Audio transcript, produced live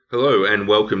Hello and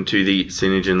welcome to the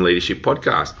Synergen Leadership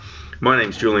Podcast. My name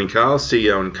is Julian Carl,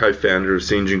 CEO and co-founder of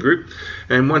Synergen Group,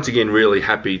 and once again really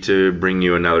happy to bring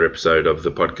you another episode of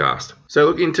the podcast. So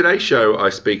look, in today's show I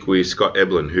speak with Scott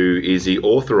Eblin, who is the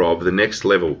author of The Next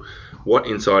Level, What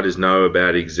Insiders Know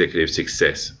About Executive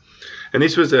Success. And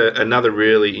this was another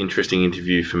really interesting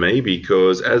interview for me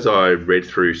because as I read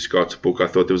through Scott's book, I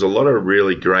thought there was a lot of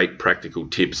really great practical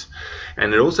tips.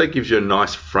 And it also gives you a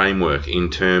nice framework in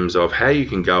terms of how you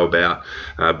can go about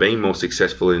being more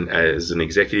successful as an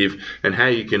executive and how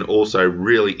you can also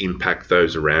really impact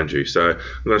those around you. So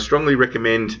I'm going to strongly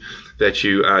recommend that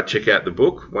you check out the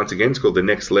book. Once again, it's called The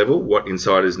Next Level, What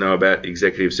Insiders Know About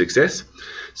Executive Success.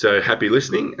 So happy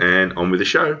listening and on with the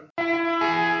show.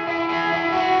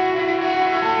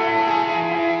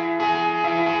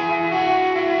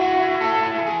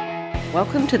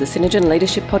 Welcome to the Synergen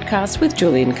Leadership Podcast with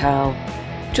Julian Carl.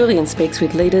 Julian speaks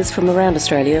with leaders from around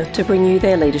Australia to bring you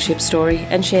their leadership story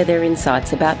and share their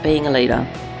insights about being a leader.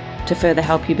 To further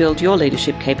help you build your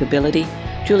leadership capability,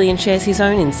 Julian shares his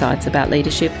own insights about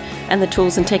leadership and the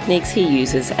tools and techniques he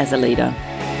uses as a leader.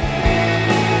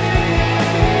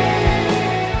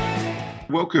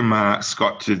 Welcome,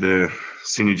 Scott, to the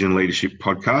Synergen Leadership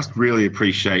Podcast. Really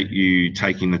appreciate you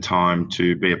taking the time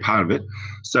to be a part of it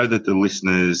so that the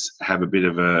listeners have a bit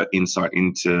of an insight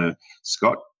into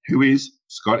Scott. Who is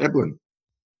Scott Eblin?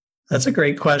 That's a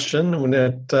great question,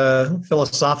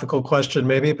 philosophical question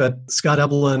maybe, but Scott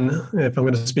Eblin, if I'm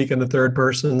going to speak in the third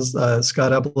person,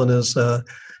 Scott Eblin is an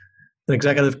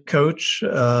executive coach,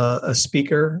 a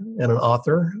speaker, and an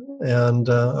author, and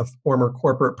a former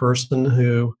corporate person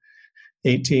who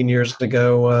 18 years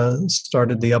ago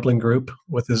started the Eblin Group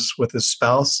with his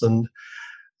spouse, and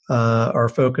our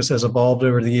focus has evolved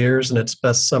over the years, and it's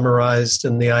best summarized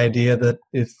in the idea that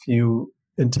if you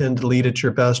intend to lead at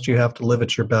your best, you have to live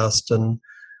at your best. And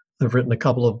I've written a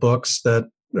couple of books that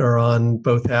are on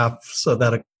both halves of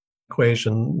that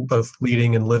equation, both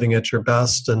leading and living at your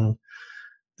best. And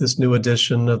this new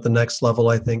edition of The Next Level,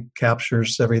 I think,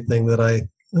 captures everything that I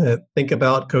think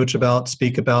about, coach about,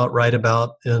 speak about, write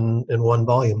about in one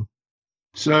volume.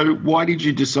 So why did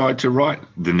you decide to write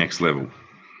The Next Level?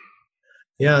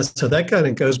 Yeah, so that kind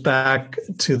of goes back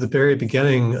to the very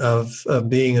beginning of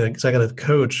being an executive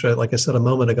coach. Like I said a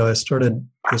moment ago, I started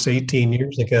this 18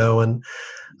 years ago, and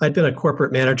I'd been a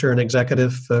corporate manager and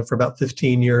executive for about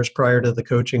 15 years prior to the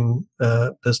coaching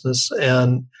business,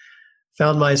 and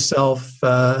found myself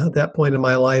at that point in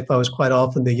my life, I was quite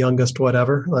often the youngest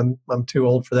whatever. I'm too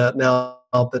old for that now,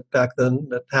 but back then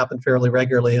it happened fairly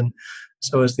regularly. And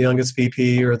so as the youngest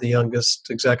VP or the youngest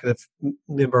executive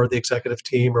member of the executive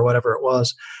team or whatever it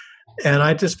was. And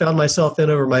I just found myself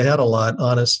in over my head a lot,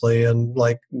 honestly, and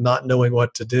like not knowing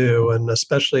what to do. And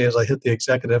especially as I hit the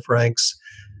executive ranks,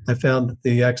 I found that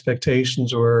the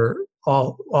expectations were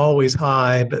always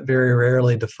high, but very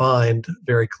rarely defined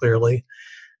very clearly.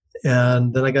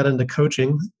 And then I got into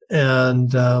coaching,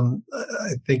 and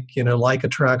I think, like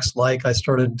attracts like. I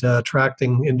started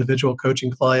attracting individual coaching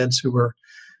clients who were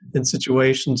in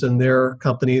situations in their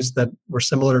companies that were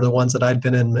similar to the ones that I'd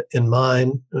been in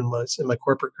mine in my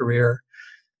corporate career.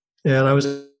 And I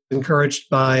was encouraged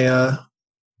by a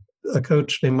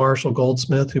coach named Marshall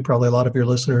Goldsmith, who probably a lot of your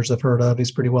listeners have heard of. He's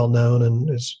pretty well known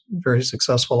and is a very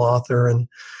successful author. And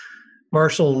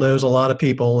Marshall knows a lot of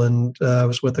people, and I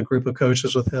was with a group of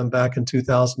coaches with him back in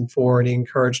 2004, and he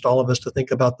encouraged all of us to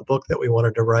think about the book that we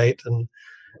wanted to write. And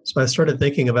so I started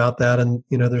thinking about that, and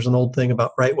there's an old thing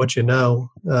about write what you know,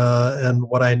 and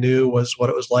what I knew was what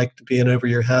it was like to be in over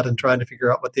your head and trying to figure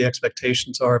out what the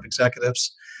expectations are of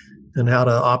executives and how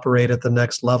to operate at the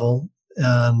next level.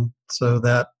 And so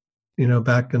that,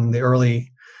 back in the early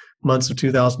months of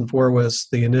 2004 was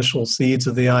the initial seeds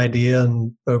of the idea,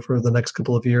 and over the next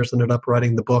couple of years ended up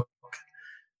writing the book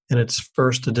in its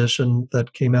first edition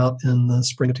that came out in the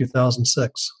spring of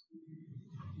 2006.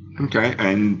 Okay,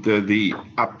 and the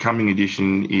upcoming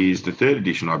edition is the third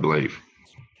edition, I believe.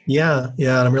 Yeah, and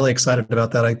I'm really excited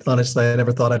about that. I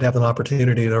never thought I'd have an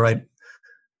opportunity to write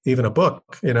even a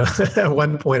book, at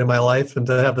one point in my life, and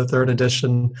to have the third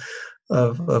edition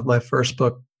of my first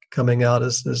book coming out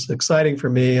is exciting for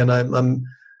me. And I'm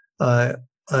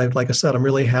like I said, I'm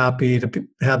really happy to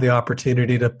have the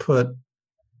opportunity to put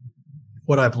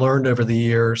what I've learned over the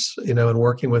years, and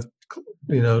working with,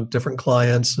 different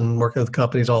clients and working with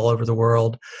companies all over the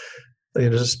world.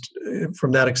 Just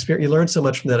from that experience, you learn so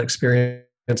much from that experience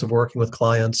of working with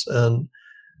clients, and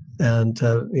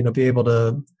be able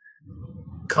to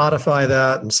codify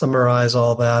that and summarize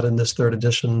all that in this third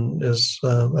edition is,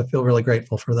 I feel really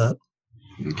grateful for that.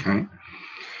 Okay.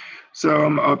 So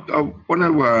I want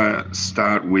to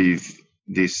start with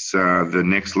this the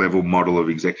next level model of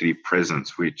executive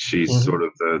presence, which is sort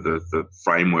of the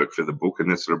framework for the book,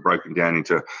 and that's sort of broken down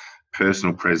into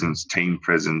personal presence, team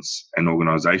presence, and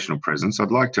organizational presence. I'm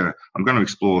going to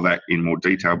explore that in more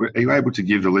detail, but are you able to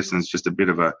give the listeners just a bit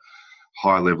of a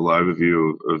high level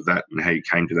overview of that and how you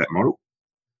came to that model?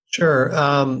 Sure.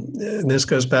 And this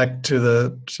goes back to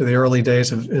the early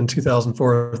days in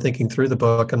 2004, thinking through the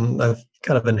book, and I've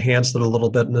kind of enhanced it a little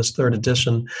bit in this third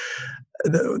edition.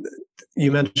 You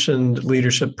mentioned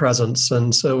leadership presence,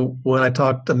 and so when I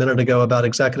talked a minute ago about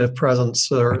executive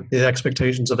presence or the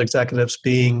expectations of executives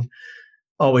being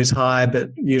always high, but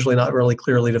usually not really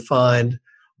clearly defined,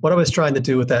 what I was trying to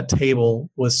do with that table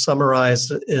was summarize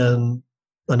in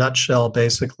a nutshell,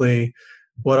 basically,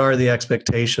 what are the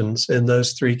expectations in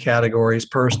those three categories: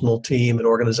 personal, team, and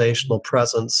organizational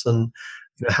presence, and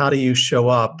how do you show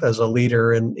up as a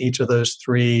leader in each of those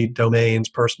three domains: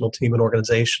 personal, team, and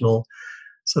organizational.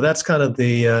 So that's kind of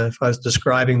the if I was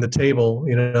describing the table,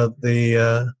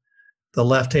 the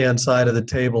left-hand side of the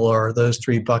table are those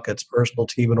three buckets: personal,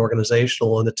 team, and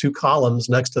organizational, and the two columns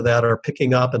next to that are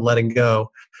picking up and letting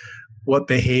go. What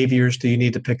behaviors do you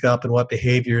need to pick up, and what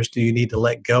behaviors do you need to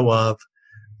let go of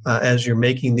as you're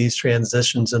making these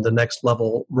transitions into next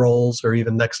level roles or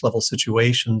even next level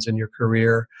situations in your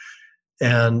career?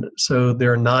 And so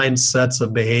there are 9 sets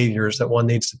of behaviors that one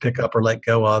needs to pick up or let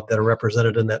go of that are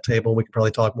represented in that table. We can probably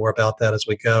talk more about that as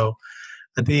we go.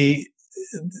 The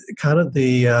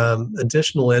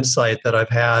additional insight that I've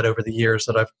had over the years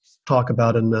that I've talked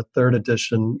about in the third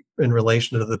edition in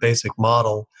relation to the basic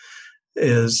model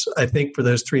is, I think, for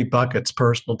those 3 buckets: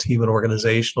 personal, team, and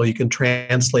organizational, you can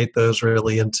translate those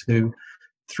really into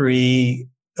 3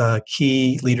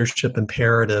 key leadership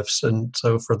imperatives. And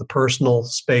so for the personal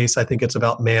space, I think it's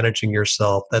about managing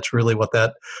yourself. That's really what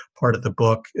that part of the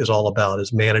book is all about,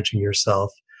 is managing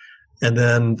yourself. And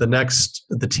then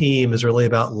the team is really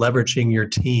about leveraging your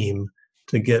team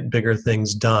to get bigger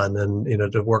things done,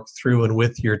 and to work through and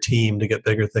with your team to get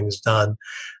bigger things done.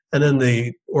 And then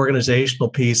the organizational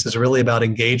piece is really about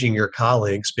engaging your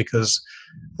colleagues, because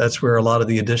that's where a lot of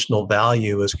the additional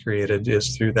value is created,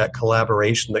 is through that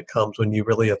collaboration that comes when you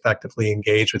really effectively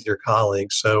engage with your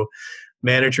colleagues. So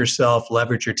manage yourself,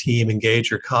 leverage your team, engage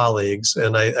your colleagues.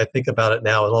 And I think about it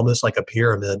now as almost like a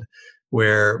pyramid,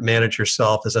 where manage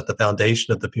yourself is at the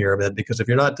foundation of the pyramid, because if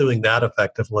you're not doing that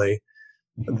effectively,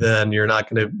 then you're not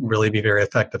going to really be very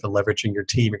effective in leveraging your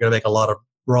team. You're going to make a lot of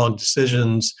wrong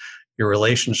decisions. Your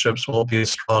relationships won't be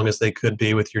as strong as they could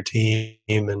be with your team,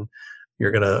 and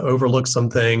you're going to overlook some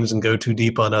things and go too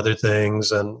deep on other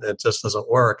things, and it just doesn't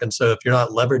work. And so if you're not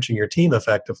leveraging your team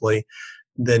effectively,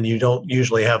 then you don't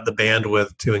usually have the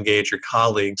bandwidth to engage your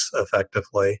colleagues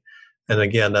effectively. And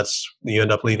again, you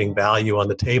end up leaving value on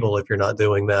the table if you're not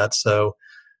doing that. So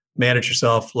manage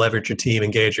yourself, leverage your team,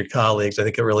 engage your colleagues. I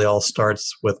think it really all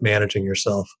starts with managing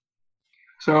yourself.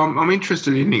 So I'm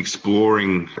interested in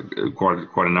exploring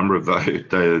quite a number of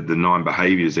the 9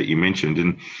 behaviours that you mentioned,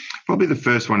 and probably the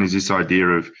first one is this idea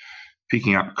of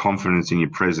picking up confidence in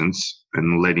your presence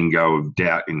and letting go of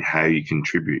doubt in how you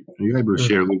contribute. Are you able to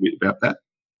share a little bit about that?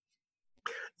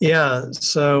 Yeah,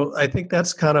 so I think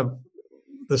that's kind of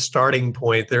the starting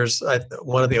point. There's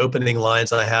one of the opening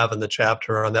lines I have in the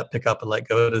chapter on that pick up and let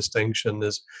go distinction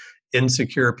is,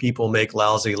 insecure people make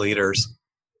lousy leaders.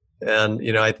 And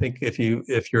I think if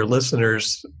your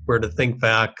listeners were to think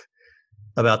back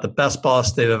about the best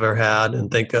boss they've ever had,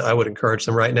 and I would encourage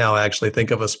them right now, actually think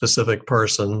of a specific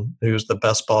person who's the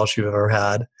best boss you've ever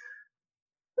had,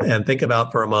 and think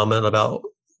about for a moment about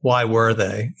why were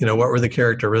they? What were the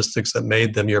characteristics that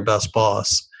made them your best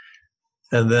boss?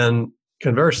 And then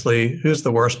conversely, who's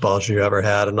the worst boss you ever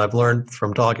had? And I've learned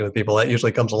from talking with people that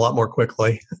usually comes a lot more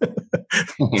quickly.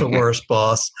 The worst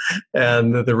boss.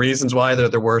 And the reasons why they're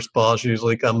the worst boss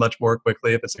usually come much more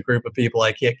quickly. If it's a group of people,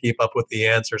 I can't keep up with the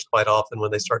answers quite often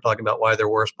when they start talking about why their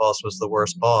worst boss was the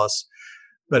worst boss.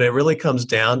 But it really comes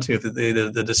down to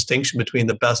the distinction between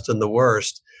the best and the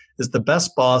worst is the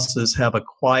best bosses have a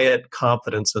quiet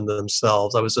confidence in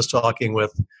themselves. I was just talking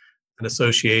with an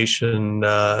association,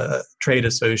 trade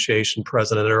association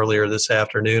president earlier this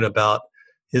afternoon about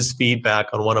his feedback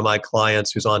on one of my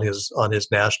clients who's on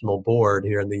his national board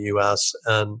here in the U.S.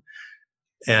 And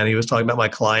he was talking about my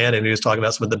client, and he was talking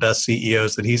about some of the best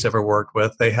CEOs that he's ever worked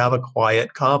with. They have a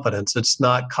quiet confidence. It's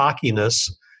not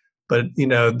cockiness, but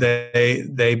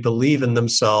they believe in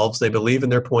themselves. They believe in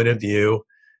their point of view.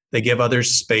 They give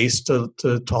others space to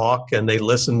talk, and they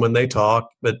listen when they talk.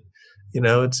 But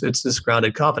it's this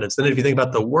grounded confidence. Then if you think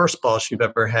about the worst boss you've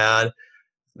ever had,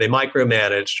 they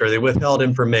micromanaged, or they withheld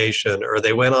information, or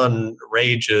they went on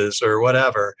rages or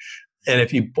whatever. And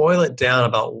if you boil it down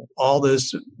about all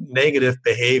those negative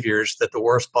behaviors that the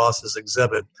worst bosses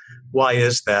exhibit, why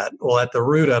is that? Well, at the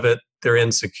root of it, they're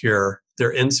insecure.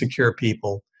 They're insecure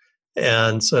people.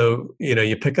 And so,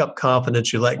 you pick up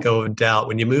confidence, you let go of doubt.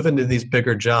 When you move into these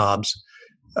bigger jobs,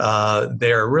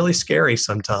 they're really scary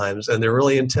sometimes, and they're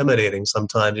really intimidating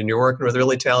sometimes. And you're working with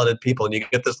really talented people, and you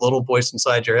get this little voice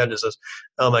inside your head that says,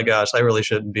 "Oh my gosh, I really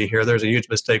shouldn't be here. There's a huge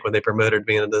mistake when they promoted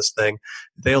me into this thing.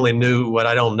 If they only knew what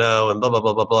I don't know," and blah blah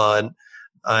blah blah blah. And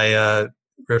I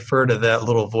refer to that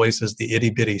little voice as the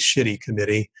itty bitty shitty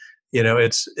committee.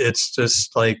 It's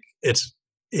just like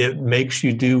it makes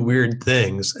you do weird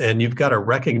things, and you've got to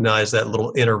recognize that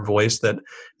little inner voice that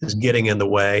is getting in the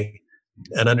way,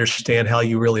 and understand how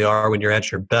you really are when you're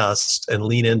at your best, and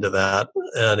lean into that.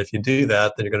 And if you do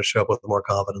that, then you're going to show up with more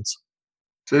confidence.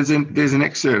 So there's an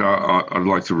excerpt I'd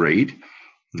like to read,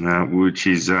 which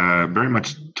is very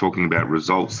much talking about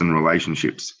results and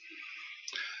relationships.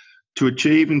 To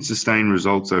achieve and sustain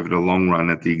results over the long run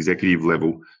at the executive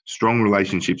level, strong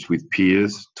relationships with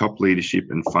peers, top leadership,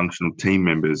 and functional team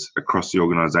members across the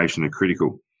organisation are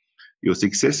critical. Your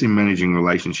success in managing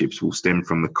relationships will stem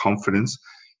from the confidence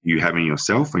you have in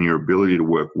yourself and your ability to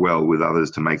work well with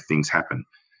others to make things happen.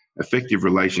 Effective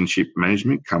relationship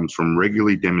management comes from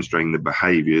regularly demonstrating the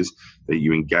behaviours that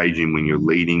you engage in when you're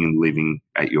leading and living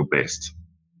at your best.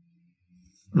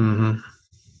 Mm-hmm.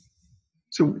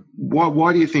 So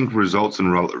why do you think results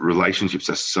and relationships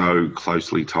are so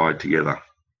closely tied together?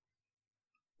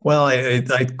 Well,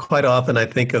 I quite often I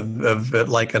think of it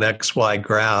like an XY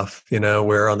graph,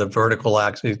 where on the vertical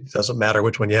axis, it doesn't matter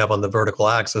which one you have on the vertical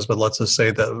axis, but let's just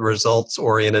say that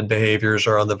results-oriented behaviors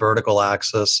are on the vertical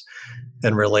axis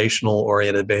and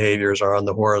relational-oriented behaviors are on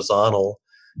the horizontal.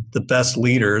 The best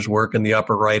leaders work in the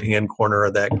upper right-hand corner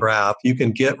of that graph. You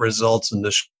can get results in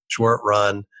the short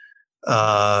run.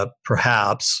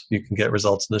 Perhaps you can get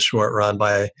results in the short run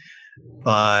by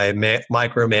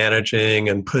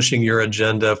micromanaging and pushing your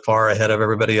agenda far ahead of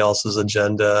everybody else's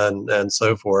agenda and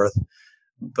so forth.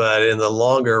 But in the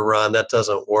longer run, that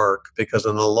doesn't work, because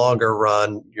in the longer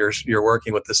run, you're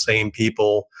working with the same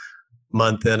people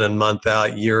month in and month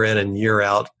out, year in and year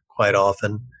out quite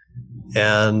often.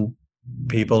 And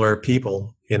people are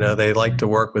people. They like to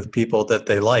work with people that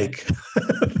they like.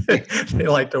 They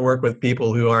like to work with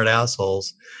people who aren't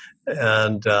assholes.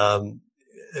 And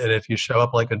if you show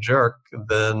up like a jerk,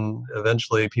 then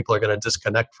eventually people are going to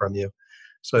disconnect from you.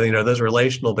 So, those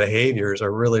relational behaviors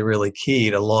are really, really key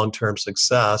to long-term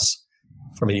success.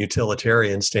 From a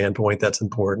utilitarian standpoint, that's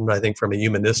important. I think from a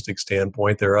humanistic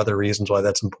standpoint, there are other reasons why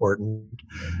that's important.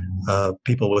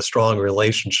 People with strong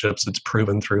relationships, it's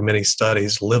proven through many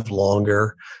studies, live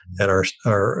longer and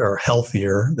are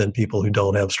healthier than people who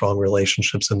don't have strong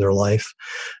relationships in their life.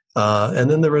 And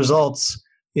then the results,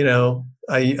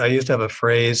 I used to have a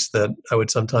phrase that I would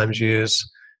sometimes use,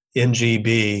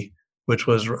 NGB, which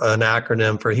was an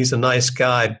acronym for he's a nice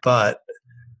guy, but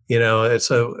you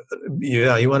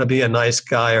want to be a nice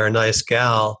guy or a nice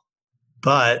gal,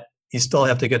 but you still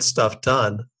have to get stuff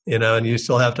done, and you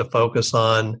still have to focus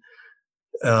on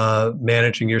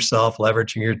managing yourself,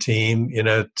 leveraging your team,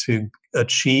 to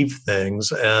achieve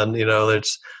things. And,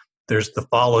 there's the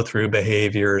follow-through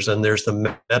behaviors, and there's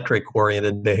the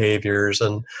metric-oriented behaviors,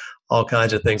 and all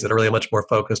kinds of things that are really much more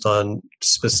focused on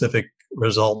specific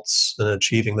results and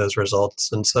achieving those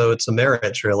results. And so it's a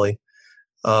marriage, really,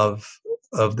 of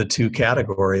the two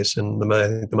categories, and I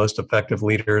think the most effective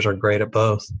leaders are great at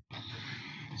both.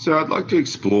 So I'd like to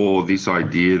explore this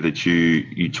idea that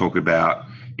you talk about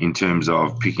in terms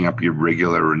of picking up your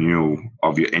regular renewal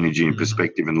of your energy and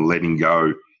perspective and letting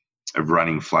go of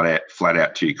running flat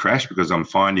out to your crash, because I'm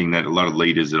finding that a lot of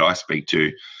leaders that I speak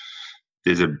to,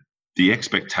 the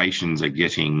expectations are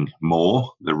getting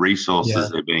more, the resources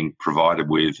they're being provided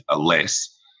with are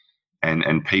less.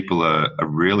 And people are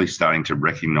really starting to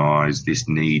recognize this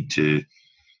need to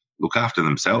look after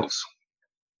themselves.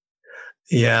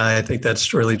 Yeah, I think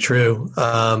that's really true.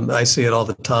 I see it all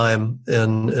the time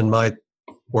in my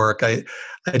work. I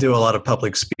do a lot of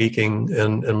public speaking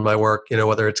in my work,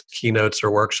 whether it's keynotes or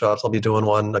workshops. I'll be doing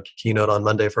a keynote on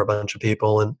Monday for a bunch of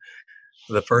people. And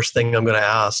the first thing I'm going to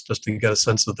ask, just to get a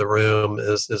sense of the room,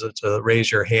 is it a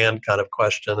raise your hand kind of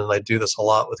question. And I do this a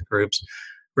lot with groups.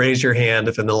 Raise your hand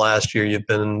if in the last year you've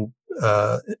been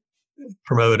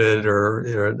promoted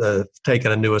or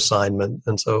taken a new assignment.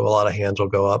 And so a lot of hands will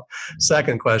go up.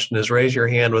 Second question is raise your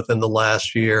hand within the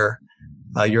last year.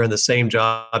 You're in the same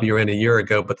job you were in a year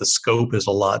ago, but the scope is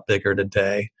a lot bigger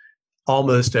today.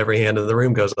 Almost every hand in the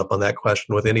room goes up on that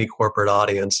question with any corporate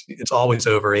audience. It's always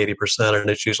over 80%, and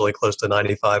it's usually close to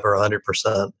 95 or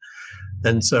 100%.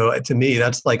 And so to me,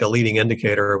 that's like a leading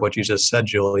indicator of what you just said,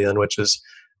 Julian, which is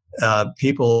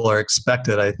people are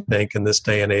expected, I think, in this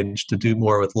day and age to do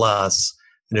more with less.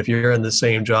 And if you're in the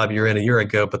same job you're in a year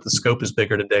ago, but the scope is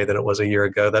bigger today than it was a year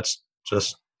ago, that's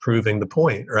just proving the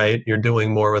point, right? You're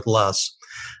doing more with less,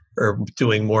 or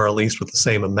doing more at least with the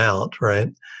same amount, right?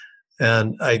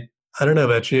 And I don't know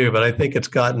about you, but I think it's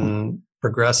gotten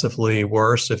progressively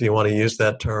worse, if you want to use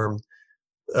that term,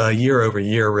 year over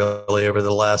year, really, over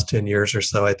the last 10 years or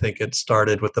so. I think it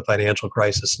started with the financial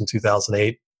crisis in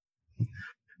 2008.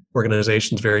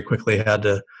 Organizations very quickly had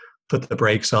to put the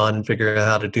brakes on and figure out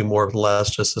how to do more with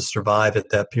less just to survive at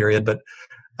that period. But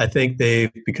I think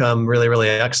they've become really, really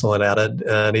excellent at it.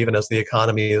 And even as the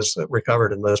economy has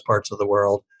recovered in most parts of the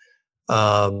world,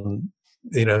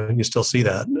 you still see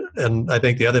that. And I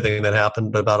think the other thing that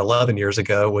happened about 11 years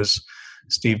ago was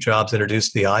Steve Jobs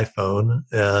introduced the iPhone,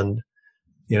 and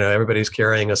everybody's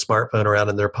carrying a smartphone around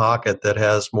in their pocket that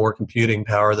has more computing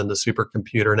power than the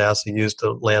supercomputer NASA used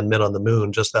to land men on the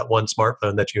moon. Just that one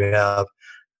smartphone that you have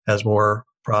has more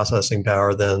processing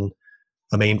power than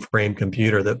a mainframe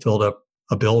computer that filled up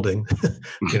a building,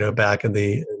 back in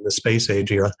the space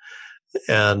age era.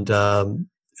 And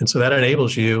so that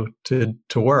enables you to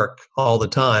work all the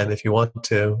time if you want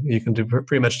to. You can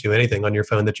pretty much do anything on your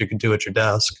phone that you can do at your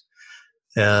desk.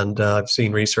 And I've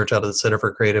seen research out of the Center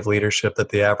for Creative Leadership that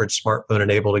the average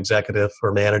smartphone-enabled executive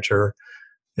or manager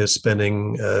is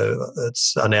spending,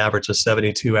 it's on average,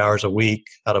 72 hours a week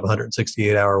out of a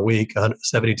 168-hour week,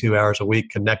 72 hours a week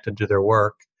connected to their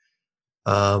work.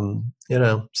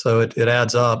 So it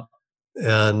adds up,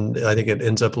 and I think it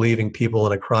ends up leaving people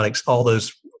in a chronic, all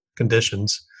those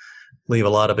conditions leave a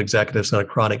lot of executives in a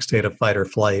chronic state of fight or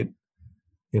flight,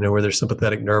 where their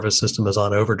sympathetic nervous system is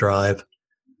on overdrive,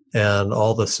 and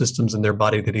all the systems in their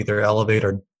body that either elevate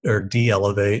or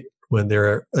de-elevate when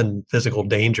they're in physical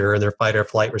danger, and their fight or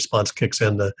flight response kicks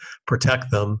in to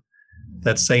protect them.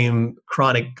 That same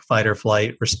chronic fight or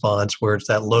flight response, where it's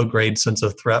that low-grade sense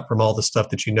of threat from all the stuff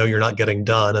that you're not getting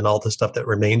done and all the stuff that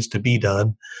remains to be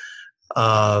done,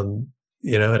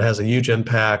 it has a huge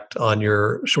impact on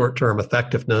your short-term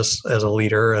effectiveness as a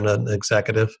leader and an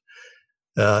executive.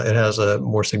 It has a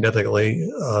more significantly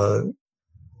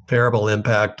terrible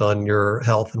impact on your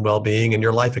health and well-being and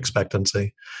your life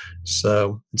expectancy.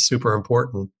 So it's super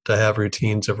important to have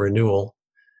routines of renewal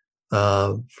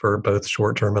for both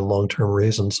short-term and long-term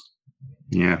reasons.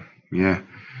 Yeah.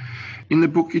 In the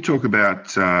book, you talk about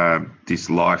this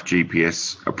life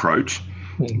GPS approach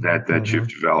that you've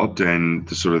developed, and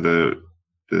the sort of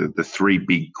the three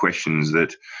big questions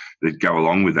that go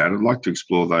along with that. I'd like to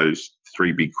explore those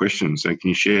three big questions. So can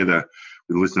you share with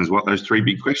the listeners what those three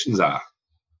big questions are?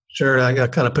 Sure. I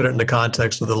kind of put it in the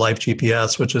context of the Life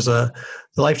GPS, which is the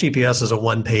Life GPS is a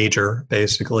one-pager.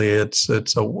 Basically, it's a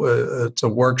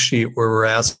worksheet where we're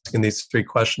asking these three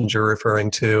questions you're referring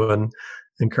to, and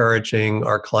encouraging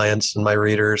our clients and my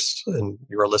readers and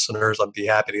your listeners. I'd be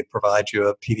happy to provide you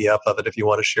a PDF of it if you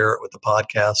want to share it with the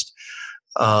podcast.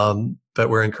 But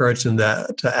we're encouraging them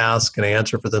to ask and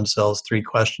answer for themselves three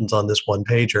questions on this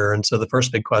one-pager. And so the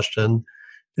first big question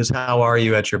is, how are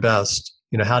you at your best?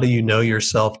 How do you know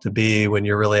yourself to be when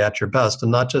you're really at your best?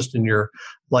 And not just in your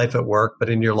life at work, but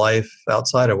in your life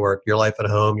outside of work, your life at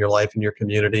home, your life in your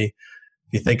community.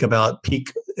 If you think about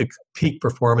peak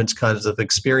performance kinds of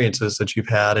experiences that you've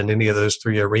had in any of those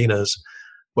three arenas,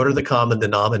 what are the common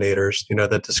denominators,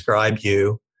 that describe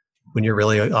you when you're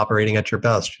really operating at your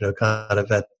best, kind of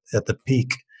at the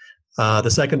peak? The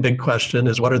second big question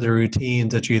is, what are the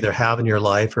routines that you either have in your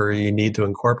life or you need to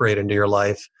incorporate into your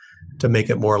life to make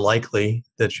it more likely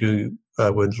that you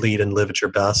would lead and live at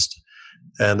your best?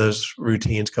 And those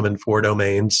routines come in four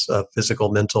domains: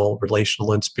 physical, mental,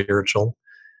 relational, and spiritual.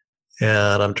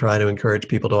 And I'm trying to encourage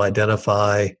people to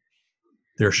identify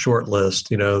their short list,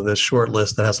 the short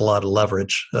list that has a lot of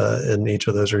leverage in each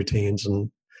of those routines.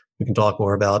 And we can talk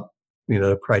more about,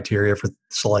 criteria for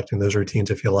selecting those routines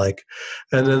if you like.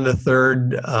 And then the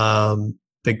third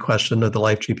big question of the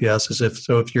Life GPS is,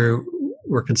 if you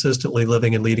were consistently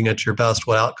living and leading at your best,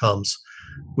 what outcomes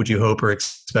would you hope or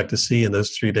expect to see in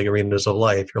those three big arenas of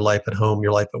life: your life at home,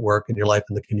 your life at work, and your life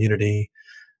in the community?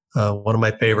 One of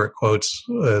my favorite quotes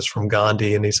is from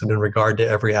Gandhi, and he said, "In regard to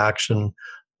every action,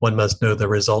 one must know the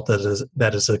result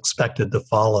that is expected to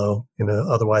follow,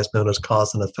 otherwise known as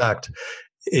cause and effect."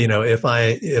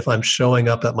 If I'm showing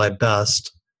up at my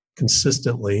best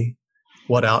consistently,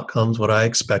 what outcomes would I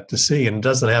expect to see? And it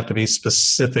doesn't have to be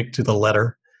specific to the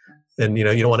letter. And, you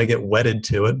don't want to get wedded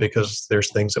to it because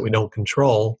there's things that we don't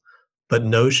control. But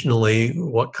notionally,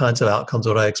 what kinds of outcomes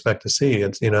would I expect to see?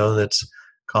 It's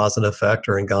cause and effect,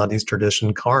 or in Gandhi's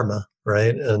tradition, karma,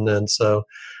 right? And then so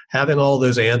having all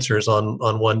those answers on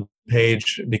one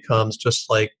page becomes just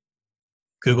like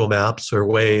Google Maps or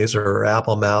Waze or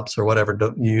Apple Maps or whatever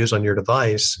you use on your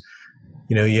device.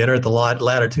 You enter the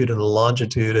latitude and the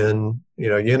longitude, and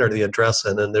you enter the address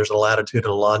in, and there's a latitude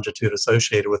and a longitude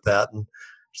associated with that. And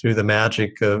through the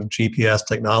magic of GPS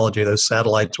technology, those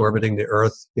satellites orbiting the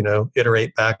Earth,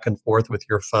 iterate back and forth with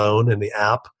your phone and the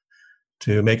app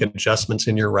to make adjustments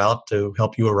in your route to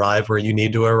help you arrive where you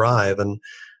need to arrive. And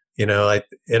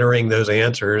entering those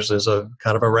answers is a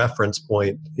kind of a reference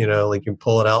point. Like you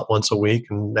pull it out once a week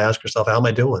and ask yourself, how am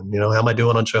I doing? How am I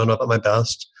doing on showing up at my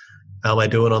best? How am I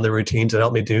doing on the routines that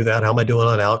help me do that? How am I doing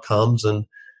on outcomes? And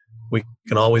we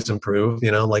can always improve,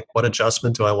 like what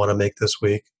adjustment do I want to make this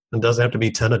week? It doesn't have to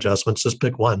be 10 adjustments, just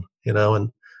pick one,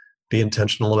 and be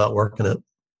intentional about working it.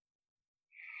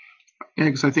 Yeah,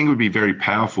 because I think it would be very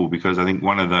powerful, because I think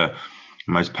one of the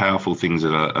most powerful things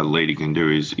that a leader can do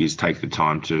is take the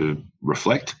time to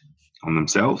reflect on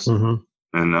themselves. Mm-hmm.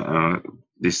 And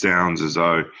this sounds as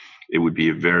though it would be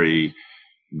a very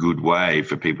good way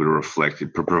for people to reflect,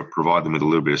 provide them with a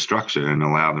little bit of structure and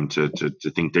allow them to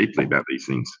think deeply about these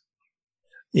things.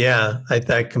 Yeah,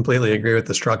 I completely agree with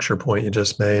the structure point you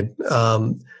just made.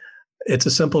 It's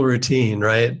a simple routine,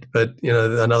 right? But,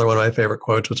 another one of my favorite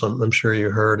quotes, which I'm sure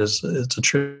you heard, is it's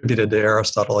attributed to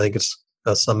Aristotle. I think it's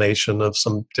a summation of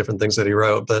some different things that he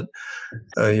wrote. But,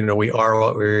 we are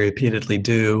what we repeatedly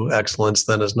do. Excellence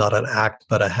then is not an act,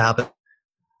 but a habit.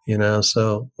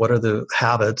 So what are the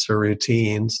habits or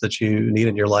routines that you need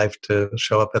in your life to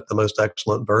show up at the most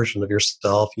excellent version of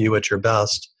yourself, you at your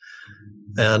best?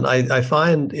 And I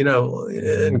find,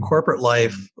 in corporate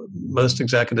life, most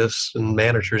executives and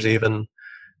managers even,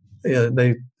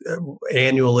 they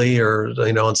annually or,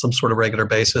 on some sort of regular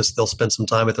basis, they'll spend some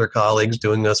time with their colleagues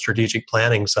doing a strategic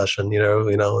planning session,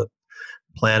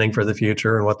 planning for the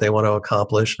future and what they want to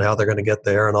accomplish and how they're going to get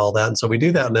there and all that. And so we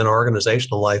do that in an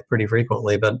organizational life pretty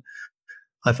frequently, but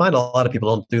I find a lot of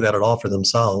people don't do that at all for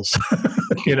themselves,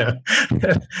 and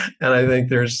I think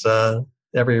there's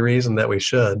every reason that we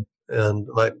should. And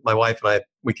my wife and I,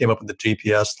 we came up with the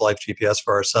GPS, Life GPS,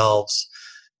 for ourselves,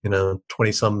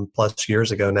 20 some plus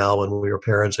years ago now, when we were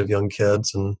parents of young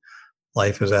kids and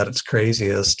life was at its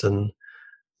craziest. And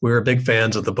we were big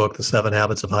fans of the book, The 7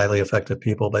 Habits of Highly Effective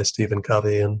People by Stephen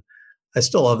Covey. And I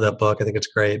still love that book. I think it's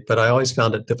great, but I always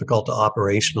found it difficult to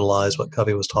operationalize what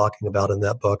Covey was talking about in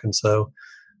that book. And so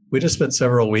we just spent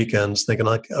several weekends thinking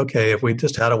like, okay, if we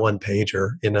just had a one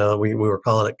pager, we were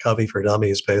calling it Covey for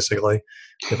Dummies, basically.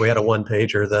 If we had a one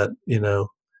pager that,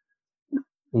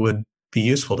 would be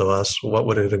useful to us, what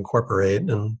would it incorporate?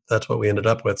 And that's what we ended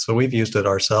up with. So we've used it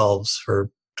ourselves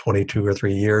for 22 or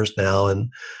 3 years now, and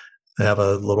have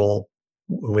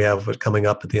we have it coming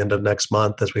up at the end of next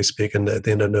month as we speak, and at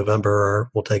the end of November,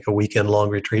 we'll take a weekend-long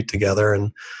retreat together,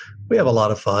 and we have a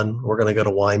lot of fun. We're going to go to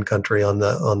wine country on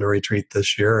the retreat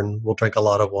this year, and we'll drink a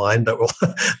lot of wine, but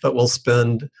we'll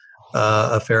spend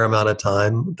a fair amount of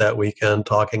time that weekend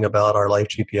talking about our Life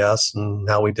GPS and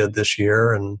how we did this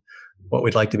year and what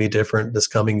we'd like to be different this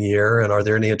coming year, and are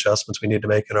there any adjustments we need to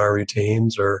make in our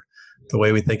routines or the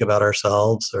way we think about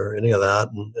ourselves or any of that.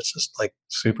 And it's just like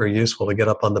super useful to get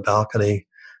up on the balcony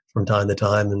from time to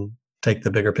time and take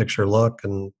the bigger picture look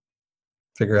and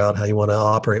figure out how you want to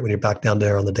operate when you're back down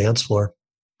there on the dance floor.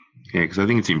 Yeah, because I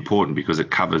think it's important because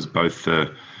it covers both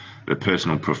the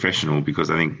personal and professional, because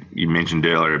I think you mentioned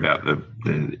earlier about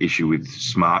the issue with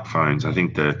smartphones. I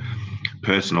think the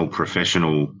personal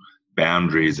professional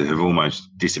boundaries have almost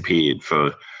disappeared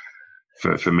for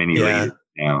many leaders.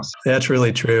 Now. That's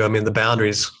really true. I mean, the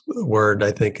boundaries word,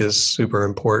 I think, is super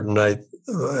important.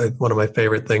 One of my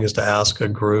favorite things to ask a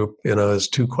group, is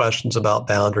 2 questions about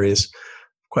boundaries.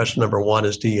 Question number 1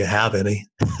 is, do you have any?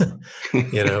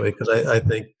 Because I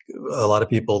think a lot of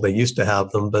people, they used to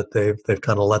have them, but they've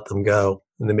kind of let them go,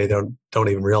 and they don't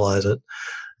even realize it.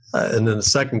 And then the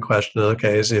second question,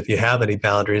 okay, is if you have any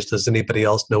boundaries, does anybody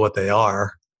else know what they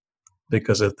are?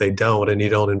 Because if they don't, and you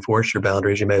don't enforce your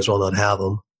boundaries, you may as well not have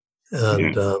them.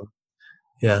 And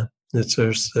it's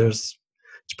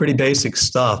pretty basic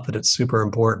stuff, but it's super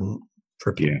important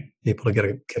for people to get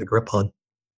a grip on.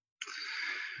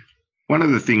 One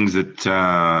of the things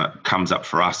that comes up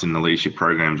for us in the leadership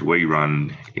programs we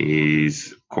run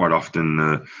is quite often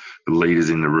the leaders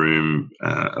in the room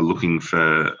are looking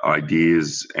for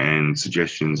ideas and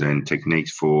suggestions and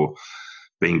techniques for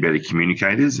being better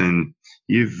communicators. And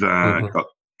you've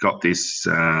got this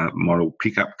model,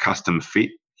 pick up custom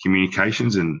fit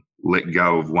communications and let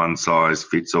go of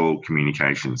one-size-fits-all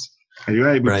communications. Are you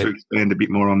able to expand a bit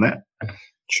more on that?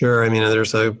 Sure. I mean,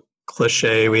 there's a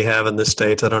cliche we have in the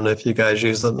States. I don't know if you guys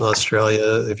use it in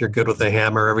Australia. If you're good with a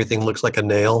hammer, everything looks like a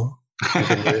nail.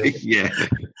 Yeah.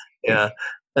 Yeah.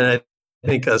 And I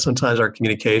think sometimes our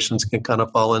communications can kind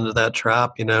of fall into that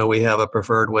trap. We have a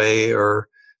preferred way or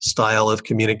style of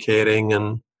communicating,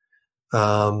 and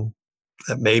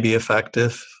that may be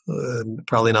effective,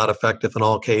 probably not effective in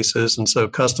all cases. And so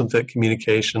custom fit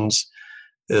communications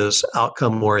is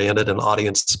outcome oriented and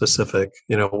audience specific.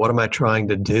 What am I trying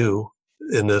to do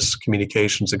in this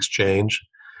communications exchange,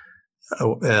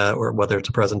 or whether it's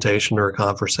a presentation or a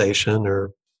conversation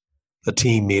or a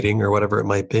team meeting or whatever it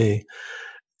might be,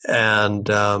 and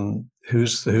who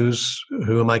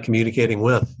am I communicating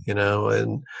with?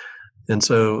 And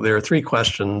so there are three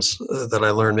questions that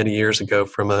I learned many years ago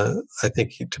from I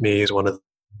think to me he's one of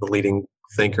the leading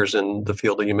thinkers in the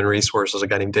field of human resources, a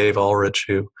guy named Dave Ulrich,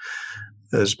 who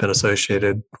has been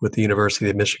associated with the University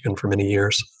of Michigan for many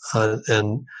years.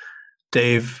 And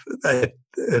Dave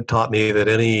taught me that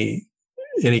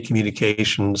any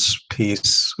communications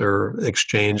piece or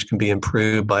exchange can be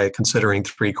improved by considering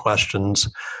three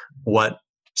questions: what,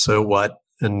 so what,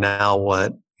 and now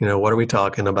what. What are we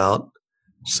talking about?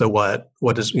 So what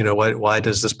is, why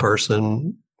does this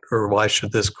person, or why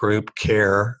should this group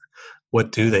care?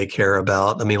 What do they care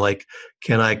about? I mean, like,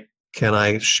 can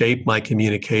I shape my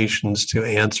communications to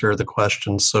answer the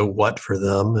question, so what, for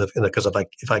them? Because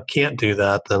if I can't do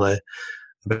that, then I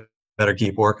better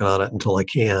keep working on it until I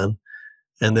can.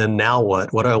 And then now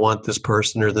what? What do I want this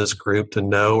person or this group to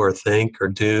know or think or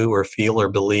do or feel or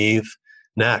believe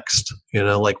next?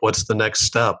 Like, what's the next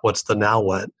step? What's the now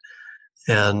what?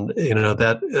 And,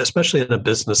 that, especially in a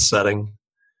business setting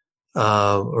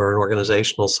or an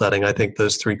organizational setting, I think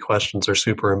those three questions are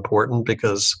super important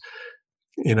because,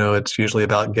 it's usually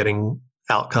about getting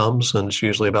outcomes, and it's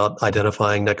usually about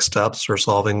identifying next steps or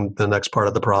solving the next part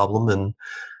of the problem.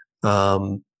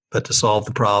 And, but to solve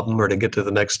the problem or to get to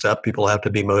the next step, people have to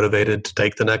be motivated to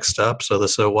take the next step. So the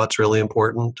so what's really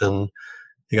important, and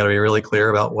you got to be really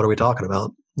clear about what are we talking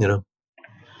about, Yeah,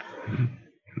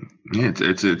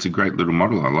 it's a great little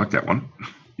model. I like that one.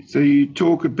 So you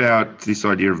talk about this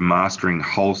idea of mastering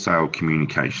wholesale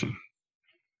communication.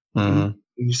 Mm-hmm. When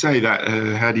you say that,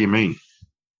 how do you mean?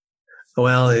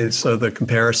 Well, so the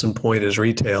comparison point is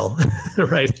retail,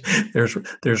 right?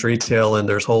 There's retail and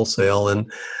there's wholesale. And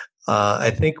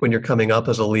I think when you're coming up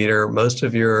as a leader, most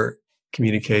of your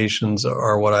communications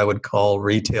are what I would call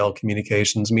retail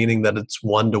communications, meaning that it's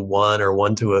one-to-one or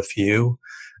one to a few.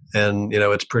 And,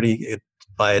 it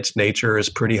by its nature is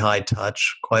pretty high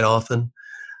touch quite often.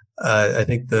 I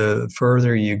think the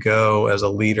further you go as a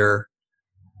leader,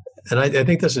 and I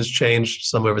think this has changed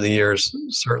some over the years.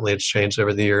 Certainly it's changed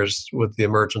over the years with the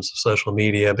emergence of social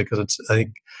media, because I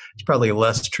think it's probably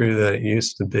less true than it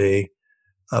used to be.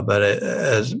 But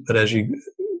as you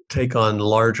take on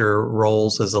larger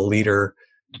roles as a leader,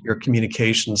 your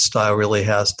communication style really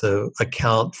has to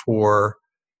account for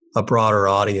a broader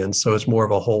audience. So it's more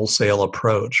of a wholesale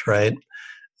approach, right?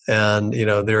 And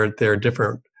there are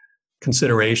different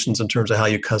considerations in terms of how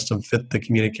you custom fit the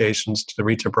communications to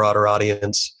reach a broader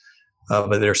audience.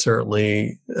 But there are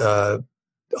certainly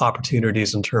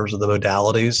opportunities in terms of the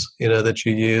modalities that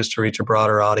you use to reach a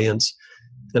broader audience.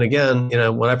 And again,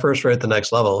 when I first wrote The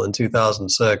Next Level in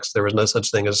 2006, there was no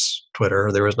such thing as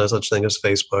Twitter. There was no such thing as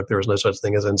Facebook. There was no such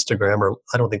thing as Instagram, or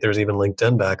I don't think there was even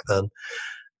LinkedIn back then.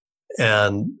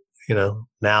 And,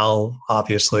 now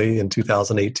obviously in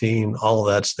 2018, all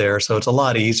of that's there. So it's a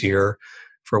lot easier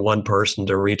for one person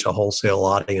to reach a wholesale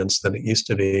audience than it used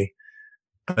to be.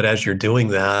 But as you're doing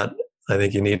that, I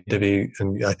think you need to be,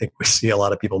 and I think we see a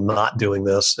lot of people not doing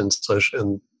this in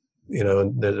social,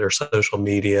 in their social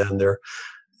media and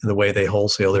the way they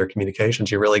wholesale their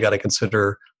communications. You really got to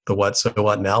consider the what, so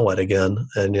what, now what again,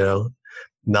 and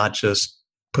not just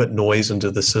put noise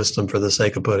into the system for the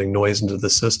sake of putting noise into the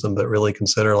system, but really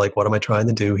consider, like, what am I trying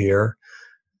to do here?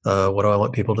 What do I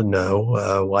want people to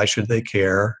know? Why should they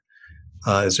care?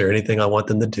 Is there anything I want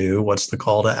them to do? What's the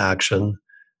call to action?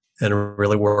 And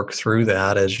really work through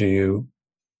that as you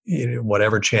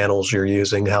whatever channels you're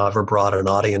using, however broad an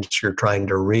audience you're trying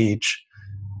to reach.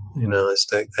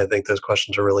 I think those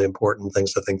questions are really important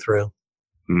things to think through.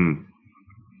 Mm.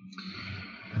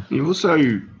 You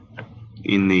also,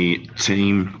 in the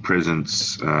team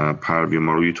presence part of your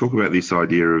model, you talk about this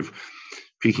idea of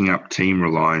picking up team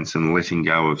reliance and letting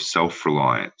go of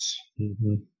self-reliance.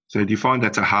 Mm-hmm. So do you find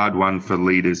that's a hard one for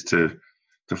leaders to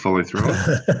follow through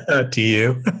on? Do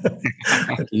you?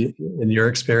 In your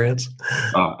experience?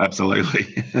 Oh, absolutely.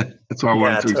 That's why I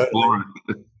wanted to explore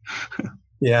it.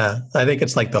 Yeah, I think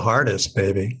it's like the hardest,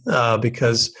 maybe,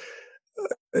 because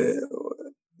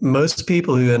most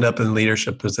people who end up in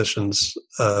leadership positions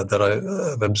that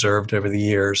I've observed over the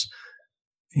years,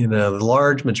 the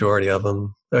large majority of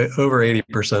them, over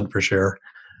 80% for sure,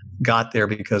 got there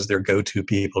because they're go-to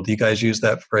people. Do you guys use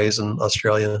that phrase in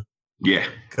Australia? Yeah.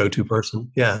 Go-to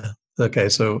person? Yeah. Okay.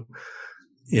 So,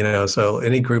 so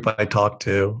any group I talk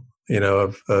to,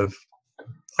 of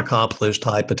accomplished,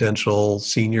 high potential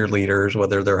senior leaders,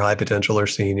 whether they're high potential or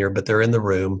senior, but they're in the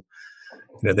room,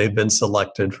 they've been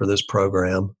selected for this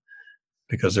program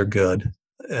because they're good.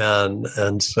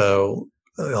 And so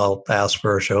I'll ask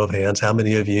for a show of hands. How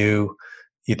many of you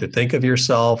either think of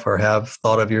yourself or have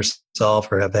thought of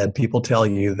yourself or have had people tell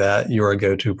you that you're a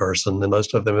go-to person? And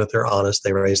most of them, if they're honest,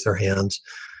 they raise their hands.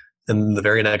 And the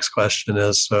very next question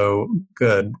is, so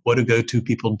good, what do go-to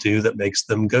people do that makes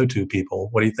them go-to people?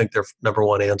 What do you think their number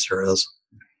one answer is?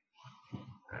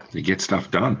 They get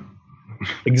stuff done.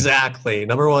 Exactly.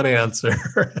 Number one answer.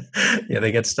 Yeah,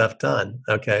 they get stuff done.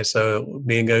 Okay, so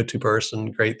being a go-to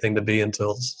person, great thing to be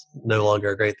until it's no longer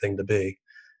a great thing to be.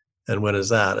 And when is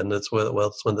that? And it's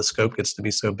when the scope gets to be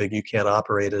so big you can't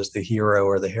operate as the hero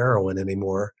or the heroine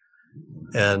anymore.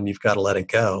 And you've got to let it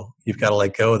go. You've got to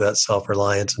let go of that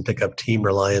self-reliance and pick up team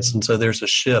reliance. And so there's a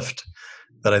shift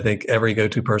that I think every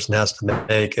go-to person has to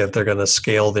make if they're going to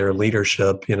scale their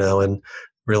leadership, and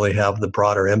really have the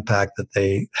broader impact that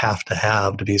they have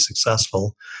to be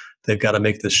successful. They've got to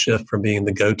make the shift from being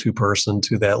the go-to person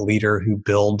to that leader who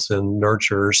builds and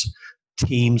nurtures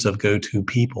teams of go-to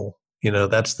people.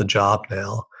 That's the job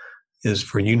now, is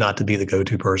for you not to be the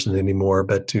go-to person anymore,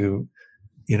 but to,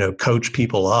 coach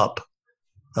people up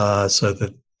so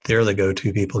that they're the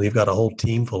go-to people. You've got a whole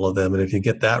team full of them. And if you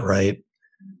get that right,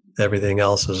 everything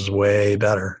else is way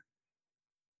better.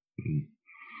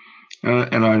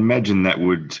 And I imagine that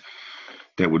would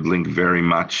link very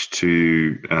much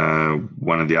to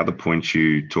one of the other points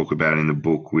you talk about in the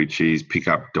book, which is pick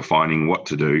up defining what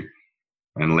to do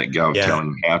and let go of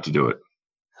telling how to do it.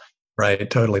 Right,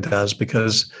 it totally does,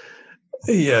 because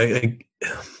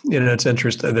it's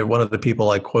interesting that one of the people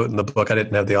I quote in the book, I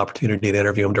didn't have the opportunity to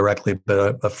interview him directly,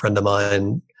 but a friend of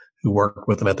mine who worked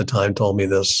with him at the time told me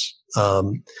this.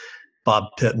 Bob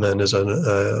Pittman is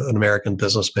an American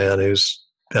businessman who's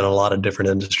been in a lot of different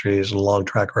industries and a long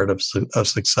track record of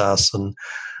success. And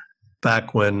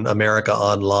back when America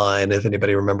Online, if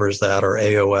anybody remembers that, or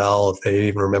AOL, if they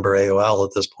even remember AOL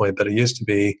at this point, but it used to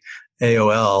be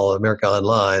AOL, America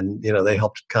Online, they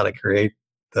helped kind of create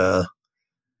the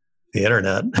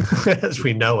internet as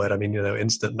we know it. I mean,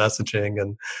 instant messaging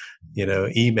and,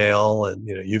 email and,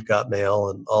 you've got mail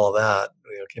and all of that,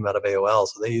 came out of AOL.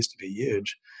 So they used to be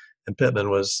huge. And Pittman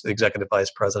was executive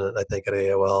vice president, I think, at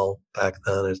AOL back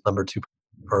then. His number 2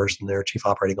 person there, chief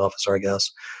operating officer, I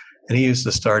guess. And he used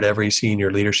to start every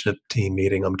senior leadership team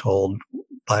meeting, I'm told,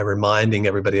 by reminding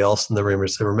everybody else in the room,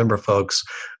 say, remember, folks,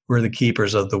 we're the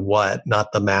keepers of the what,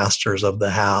 not the masters of the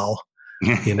how.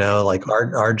 Like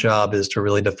our job is to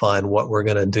really define what we're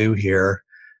going to do here.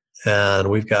 And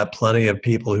we've got plenty of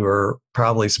people who are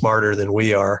probably smarter than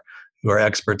we are, who are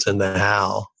experts in the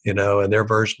how, and their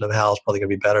version of how is probably going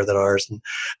to be better than ours. And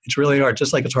it's really hard,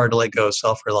 just like it's hard to let go of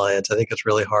self-reliance. I think it's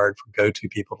really hard for go-to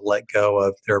people to let go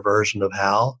of their version of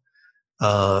how.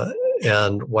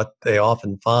 And what they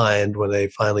often find when they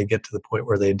finally get to the point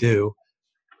where they do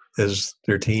is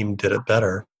their team did it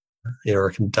better, or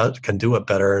can do it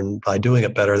better. And by doing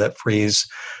it better, that frees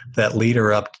that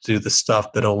leader up to do the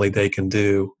stuff that only they can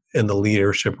do in the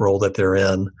leadership role that they're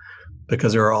in.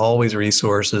 Because there are always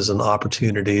resources and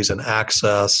opportunities and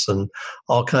access and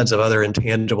all kinds of other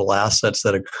intangible assets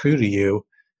that accrue to you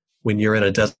when you're in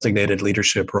a designated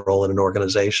leadership role in an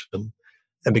organization.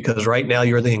 And because right now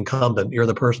you're the incumbent, you're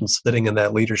the person sitting in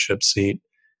that leadership seat,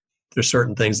 there's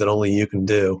certain things that only you can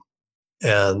do.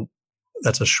 And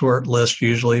that's a short list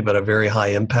usually, but a very high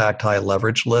impact, high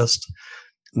leverage list.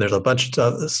 And there's a bunch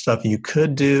of stuff you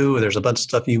could do. There's a bunch of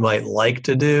stuff you might like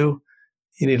to do.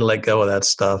 You need to let go of that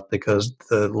stuff, because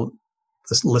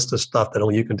this list of stuff that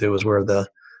only you can do is where the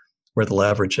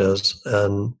leverage is,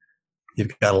 and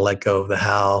you've got to let go of the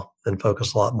how and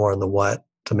focus a lot more on the what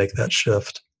to make that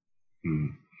shift.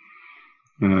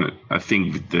 I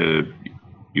think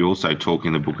you also talk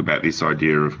in the book about this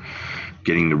idea of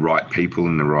getting the right people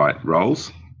in the right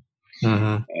roles,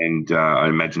 and I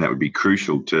imagine that would be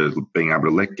crucial to being able to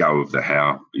let go of the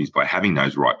how, is by having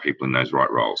those right people in those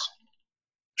right roles.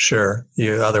 Sure.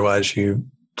 Otherwise you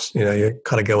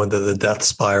kind of go into the death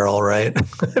spiral, right?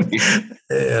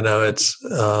 It's,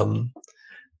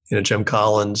 Jim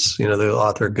Collins, the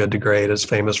author of Good to Great, is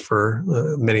famous for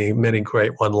many, many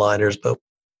great one-liners, but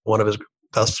one of his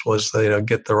best was,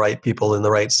 get the right people in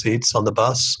the right seats on the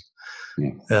bus.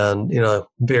 And,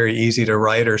 very easy to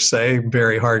write or say,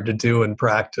 very hard to do in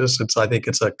practice. I think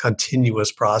it's a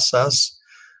continuous process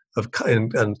of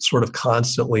and sort of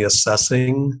constantly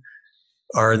assessing,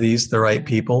 are these the right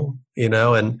people,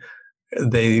 and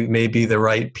they may be the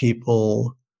right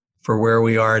people for where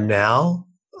we are now.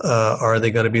 Are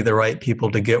they going to be the right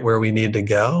people to get where we need to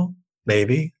go?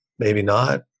 Maybe, maybe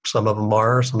not. Some of them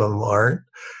are, some of them aren't.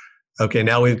 Okay,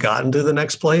 now we've gotten to the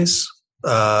next place,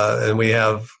 and we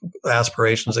have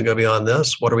aspirations that go beyond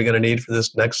this. What are we going to need for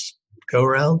this next go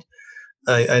round?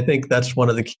 I think that's one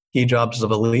of the key jobs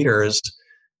of a leader is,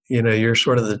 you're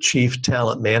sort of the chief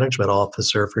talent management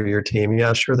officer for your team.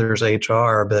 Yeah, sure, there's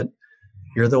HR, but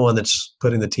you're the one that's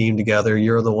putting the team together.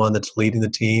 You're the one that's leading the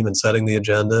team and setting the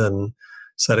agenda and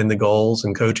setting the goals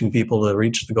and coaching people to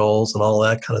reach the goals and all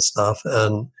that kind of stuff.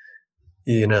 And,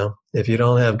 if you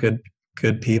don't have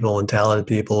good people and talented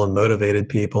people and motivated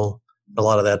people, a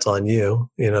lot of that's on you,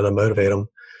 to motivate them.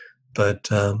 But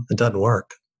it doesn't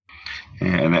work.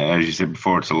 And as you said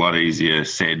before, it's a lot easier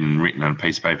said and written on a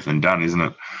piece of paper than done, isn't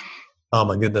it? Oh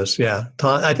my goodness, yeah.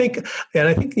 I think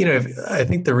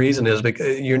the reason is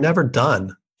because you're never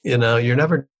done. You're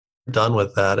never done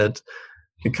with that. I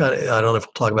don't know if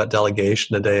we'll talk about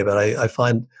delegation today, but I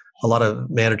find a lot of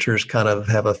managers kind of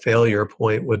have a failure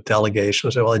point with delegation.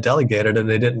 They say, well, I delegated and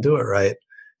they didn't do it right.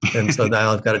 And so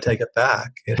now I've got to take it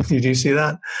back. Did you see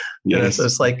that? Yes.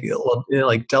 It's like,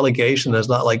 like delegation is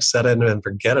not like set it and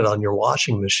forget it on your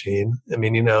washing machine. I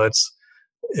mean,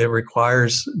 it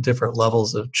requires different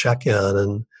levels of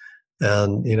check-in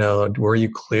and were you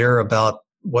clear about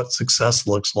what success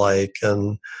looks like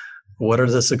and what are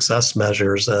the success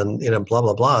measures and, blah,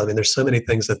 blah, blah. I mean, there's so many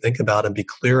things to think about and be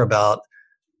clear about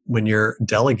when you're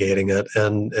delegating it.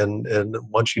 And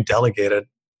once you delegate it,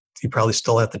 you probably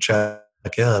still have to check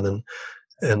in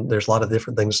and there's a lot of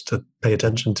different things to pay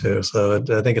attention to. So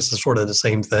I think it's sort of the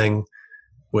same thing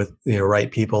with,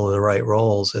 right people in the right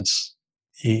roles. It's,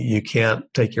 you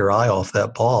can't take your eye off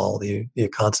that ball. You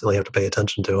constantly have to pay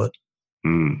attention to it.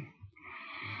 Mm.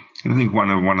 And I think one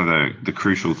of the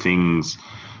crucial things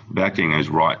about getting those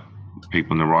right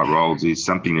people in the right roles is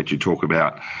something that you talk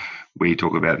about, where you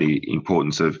talk about the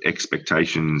importance of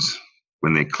expectations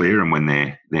when they're clear and when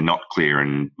they're not clear.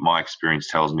 And my experience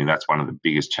tells me that's one of the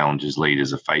biggest challenges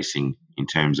leaders are facing in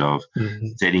terms of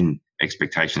setting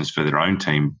expectations for their own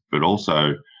team, but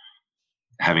also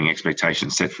having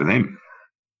expectations set for them.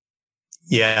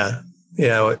 Yeah.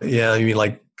 You mean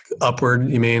like upward?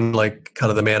 You mean like kind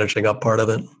of the managing up part of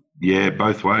it? Yeah,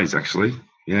 both ways actually.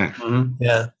 Yeah. Mm-hmm.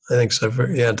 Yeah, I think so.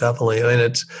 Yeah, definitely. I mean,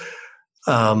 it's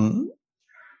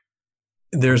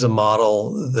there's a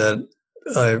model that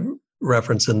I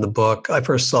reference in the book. I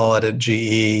first saw it at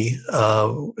GE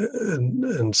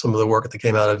and some of the work that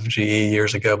came out of GE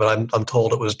years ago, but I'm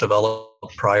told it was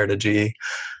developed prior to GE.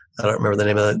 I don't remember the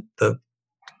name of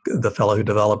the fellow who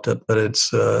developed it, but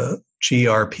it's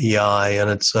GRPI, and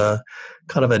it's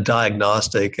kind of a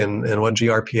diagnostic. And what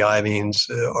GRPI means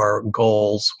are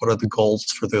goals. What are the goals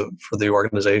for the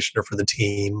organization or for the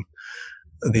team?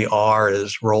 The R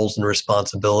is roles and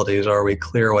responsibilities. Are we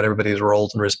clear what everybody's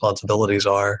roles and responsibilities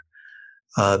are?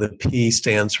 The P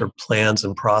stands for plans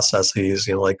and processes.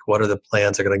 Like what are the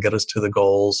plans that are going to get us to the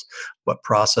goals? What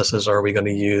processes are we going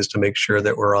to use to make sure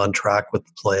that we're on track with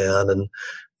the plan? And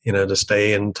to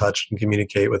stay in touch and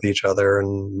communicate with each other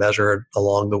and measure it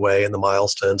along the way and the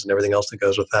milestones and everything else that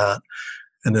goes with that.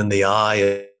 And then the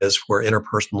I is for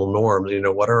interpersonal norms.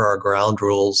 What are our ground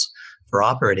rules for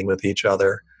operating with each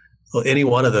other? Well, any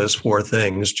one of those four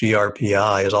things,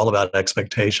 GRPI, is all about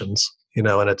expectations,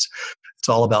 and it's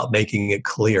all about making it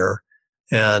clear.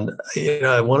 And,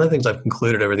 one of the things I've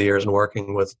concluded over the years in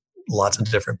working with lots of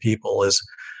different people is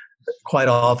quite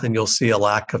often you'll see a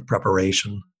lack of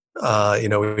preparation.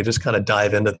 We just kind of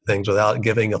dive into things without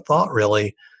giving a thought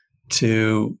really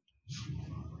to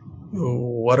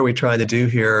what are we trying to do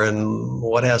here and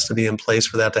what has to be in place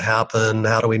for that to happen?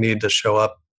 How do we need to show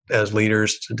up as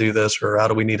leaders to do this, or how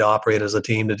do we need to operate as a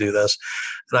team to do this?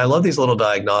 And I love these little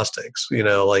diagnostics,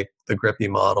 like the Grippy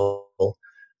model.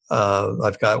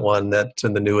 I've got one that's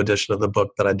in the new edition of the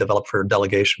book that I developed for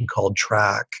delegation called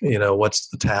TRACK. What's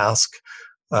the task?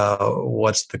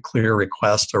 What's the clear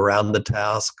request around the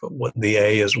task? What the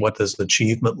A is, what does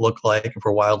achievement look like if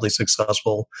we're wildly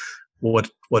successful?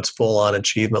 What's full-on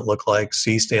achievement look like?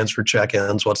 C stands for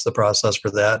check-ins. What's the process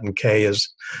for that? And K is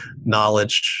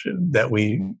knowledge that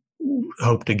we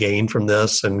hope to gain from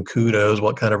this, and kudos.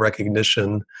 What kind of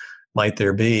recognition might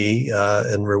there be,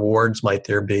 and rewards might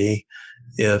there be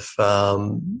if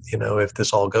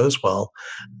this all goes well?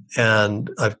 And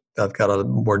I've got a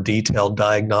more detailed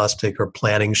diagnostic or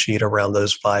planning sheet around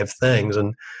those 5 things.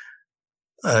 And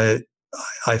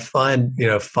I find,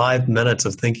 5 minutes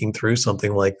of thinking through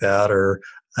something like that, or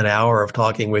an hour of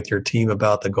talking with your team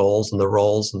about the goals and the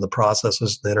roles and the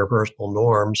processes and the interpersonal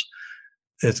norms,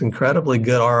 it's incredibly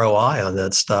good ROI on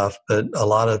that stuff. But a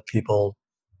lot of people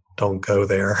don't go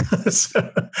there.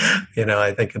 So,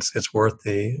 I think it's worth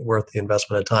the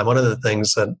investment of time. One of the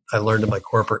things that I learned in my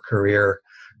corporate career,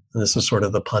 and this is sort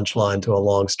of the punchline to a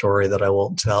long story that I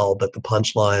won't tell, but the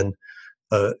punchline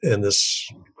in this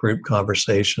group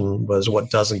conversation was,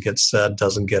 what doesn't get said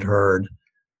doesn't get heard.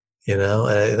 And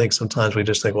I think sometimes we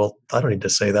just think, well, I don't need to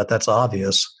say that. That's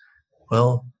obvious.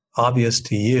 Well, obvious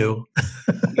to you,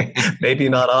 maybe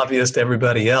not obvious to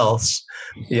everybody else.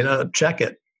 Check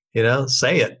it.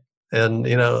 Say it. And,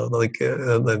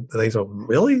 they say,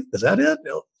 really? Is that it?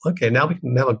 Okay, now we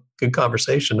can have a good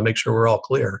conversation to make sure we're all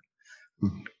clear.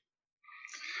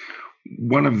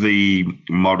 One of the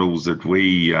models that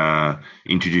we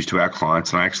introduced to our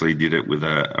clients, and I actually did it with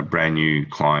a brand new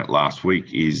client last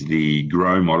week, is the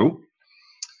GROW model,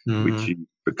 which is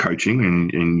for coaching,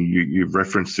 and you've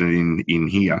referenced it in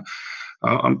here.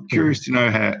 I'm curious to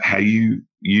know how you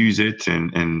use it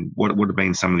and what have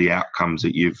been some of the outcomes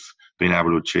that you've been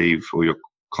able to achieve, or your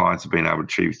clients have been able to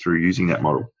achieve through using that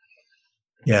model.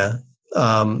 Yeah.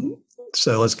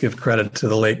 So let's give credit to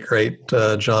the late, great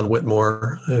John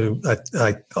Whitmore, who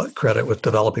I credit with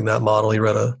developing that model. He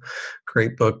wrote a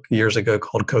great book years ago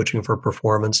called Coaching for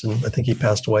Performance, and I think he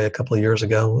passed away a couple of years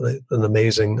ago.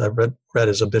 I read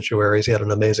his obituaries. He had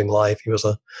an amazing life. He was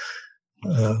a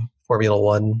Formula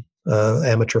One,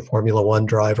 amateur Formula One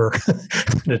driver,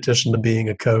 in addition to being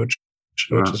a coach,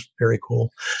 which is very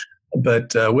cool.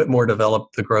 But Whitmore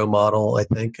developed the GROW model, I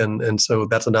think, and so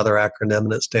that's another acronym,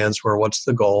 and it stands for what's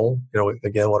the goal?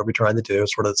 Again, what are we trying to do?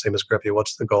 Sort of the same as GRIPPY.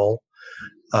 What's the goal?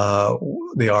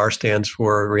 The R stands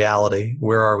for reality.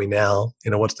 Where are we now?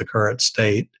 What's the current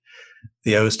state?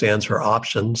 The O stands for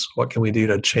options. What can we do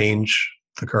to change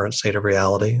the current state of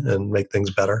reality and make things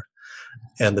better?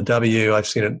 And the W, I've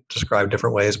seen it described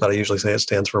different ways, but I usually say it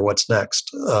stands for what's next.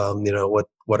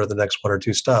 What are the next one or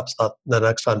two steps? Not the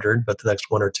next 100, but the next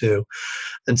one or two.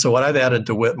 And so what I've added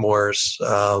to Whitmore's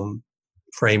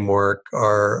framework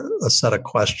are a set of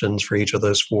questions for each of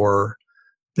those four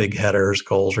big headers: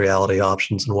 goals, reality,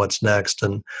 options, and what's next.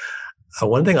 And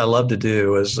one thing I love to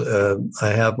do is I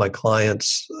have my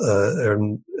clients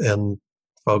and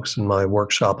folks in my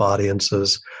workshop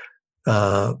audiences,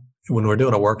 when we're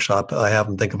doing a workshop, I have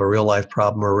them think of a real life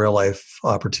problem or a real life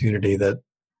opportunity that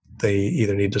they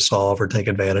either need to solve or take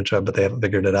advantage of, but they haven't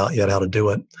figured it out yet how to do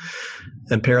it,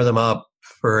 and pair them up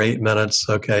for 8 minutes.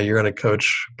 Okay, you're going to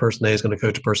coach person A is going to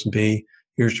coach person B.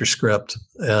 Here's your script.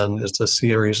 And it's a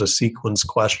series of sequence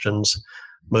questions,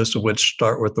 most of which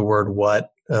start with the word what,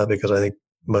 because I think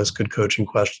most good coaching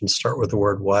questions start with the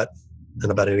word what.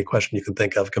 And about any question you can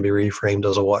think of can be reframed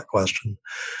as a what question.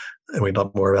 And we can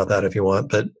talk more about that if you want.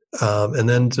 But and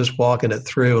then just walking it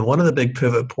through. And one of the big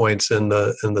pivot points in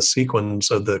the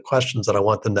sequence of the questions that I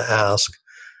want them to ask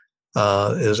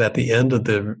is at the end of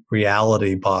the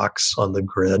reality box on the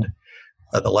grid.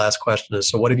 The last question is,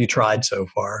 so what have you tried so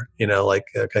far?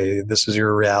 Okay, this is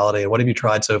your reality. And what have you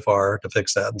tried so far to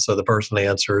fix that? And so the person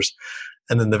answers.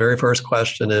 And then the very first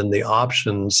question in the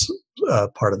options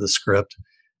part of the script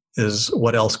is,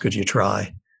 what else could you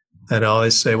try? And I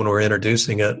always say when we're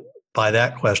introducing it, by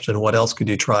that question, what else could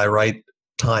you try? Right,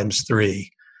 times 3.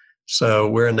 So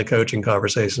we're in the coaching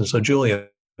conversation. So Julian,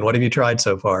 what have you tried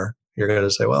so far? You're going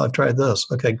to say, well, I've tried this.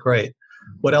 Okay, great.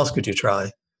 What else could you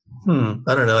try? I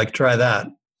don't know. I could try that.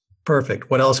 Perfect.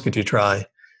 What else could you try?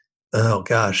 Oh,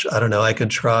 gosh, I don't know. I could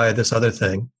try this other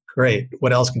thing. Great.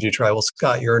 What else could you try? Well,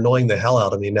 Scott, you're annoying the hell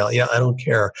out of me now. Yeah, I don't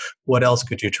care. What else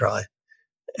could you try?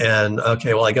 And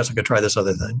okay, well, I guess I could try this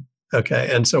other thing. Okay.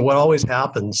 And so what always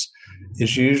happens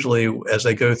is usually as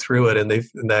they go through it and they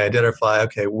identify,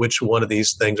 okay, which one of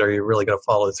these things are you really going to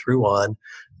follow through on?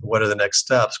 What are the next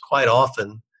steps? Quite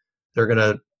often, they're going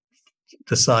to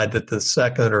decide that the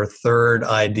second or third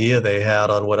idea they had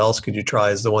on what else could you try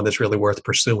is the one that's really worth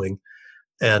pursuing.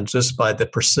 And just by the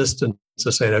persistence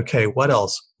of saying, okay, what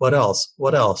else? What else?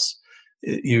 What else?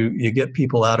 You get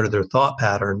people out of their thought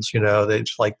patterns.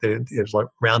 It's like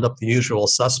round up the usual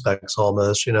suspects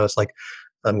almost. It's like,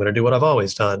 I'm going to do what I've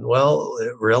always done. Well,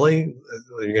 really?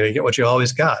 You're going to get what you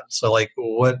always got. So like,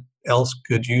 what else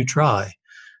could you try?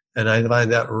 And I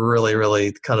find that really,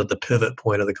 really kind of the pivot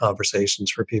point of the conversations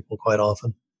for people quite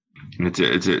often. And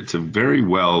it's a very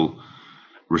well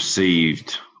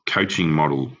received coaching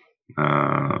model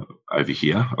over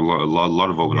here. A lot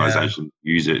of organizations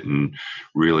use it and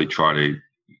really try to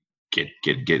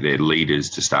get their leaders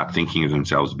to start thinking of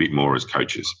themselves a bit more as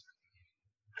coaches.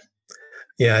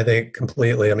 Yeah, I think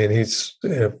completely. I mean,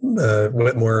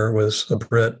 Whitmore was a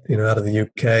Brit, out of the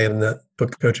UK, and that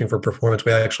book, Coaching for Performance,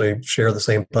 we actually share the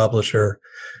same publisher.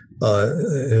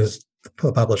 Is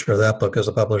the publisher of that book is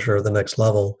a publisher of The Next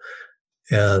Level,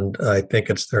 and I think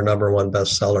it's their number one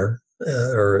bestseller,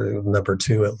 or number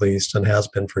two at least, and has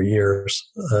been for years.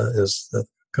 Is the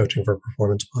Coaching for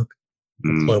Performance book.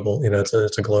 Global,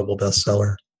 it's a global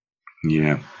bestseller.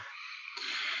 Yeah.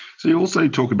 So you also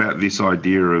talk about this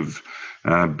idea of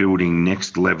building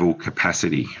next level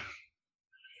capacity.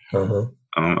 Uh-huh.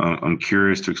 I'm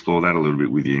curious to explore that a little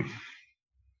bit with you.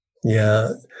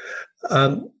 Yeah.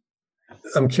 I'm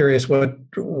curious what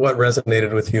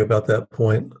resonated with you about that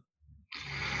point.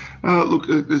 Look,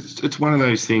 it's one of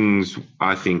those things,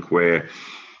 I think, where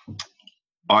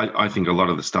I think a lot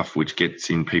of the stuff which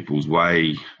gets in people's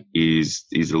way is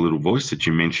a little voice that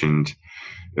you mentioned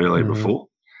earlier before.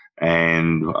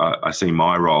 And I see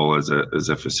my role as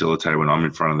a facilitator when I'm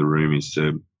in front of the room is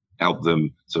to help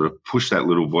them sort of push that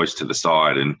little voice to the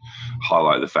side and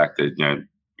highlight the fact that,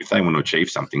 if they want to achieve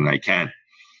something, they can.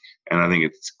 And I think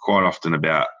it's quite often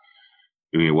about,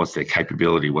 what's their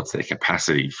capability, what's their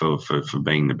capacity for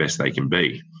being the best they can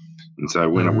be. And so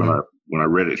when I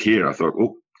read it here, I thought,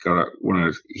 I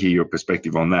want to hear your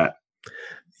perspective on that.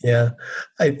 Yeah,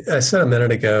 I said a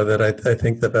minute ago that I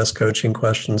think the best coaching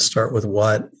questions start with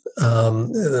what.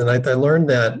 And I learned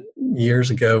that years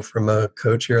ago from a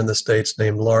coach here in the States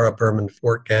named Laura Berman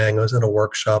Fortgang. I was in a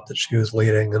workshop that she was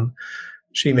leading, and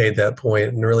she made that point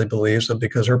and really believes it,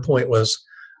 because her point was,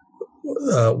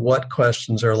 what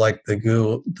questions are like the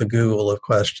Google of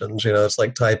questions. It's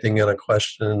like typing in a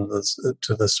question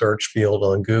to the search field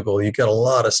on Google. You get a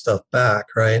lot of stuff back,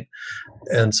 right?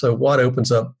 And so what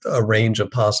opens up a range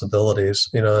of possibilities,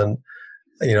 and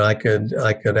I could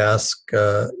ask,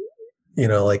 I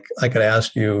could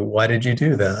ask you, why did you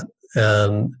do that?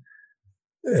 And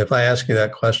if I ask you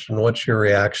that question, what's your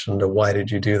reaction to why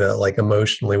did you do that? Like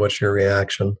emotionally, what's your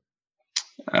reaction?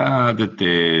 That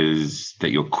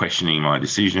you're questioning my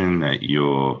decision, that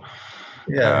you're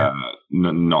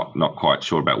not quite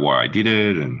sure about why I did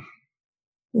it, and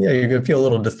you're gonna feel a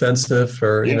little defensive,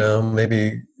 or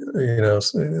maybe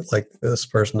like this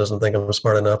person doesn't think I'm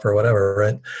smart enough or whatever,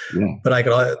 right? Yeah. But I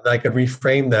could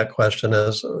reframe that question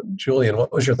as, Julian,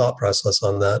 what was your thought process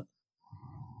on that?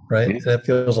 Right? Yeah. And it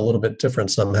feels a little bit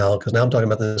different somehow, because now I'm talking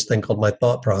about this thing called my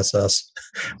thought process.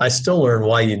 I still learn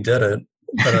why you did it,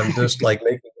 but I'm just like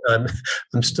I'm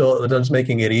just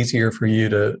making it easier for you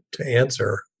to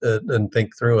answer it and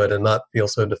think through it and not feel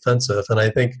so defensive. And I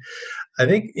think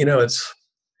it's,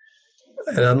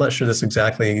 and I'm not sure this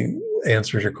exactly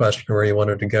answers your question or where you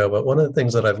wanted to go, but one of the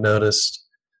things that I've noticed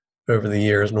over the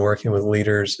years in working with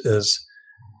leaders is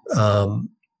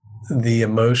the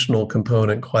emotional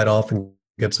component quite often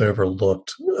gets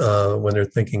overlooked when they're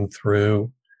thinking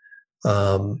through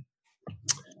how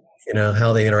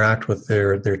they interact with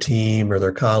their team or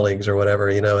their colleagues or whatever.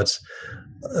 It's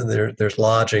there's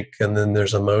logic, and then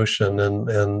there's emotion,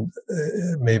 and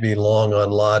maybe long on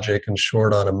logic and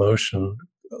short on emotional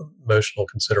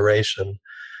consideration.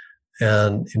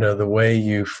 And the way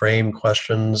you frame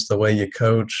questions, the way you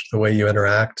coach, the way you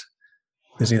interact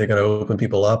is either going to open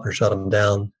people up or shut them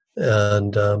down.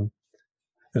 And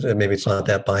maybe it's not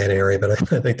that binary, but I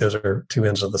think those are two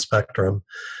ends of the spectrum.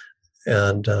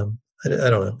 And I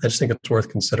don't know. I just think it's worth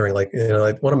considering. Like,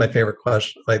 one of my favorite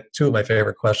questions, like two of my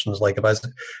favorite questions, like if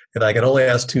I could only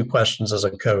ask two questions as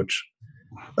a coach,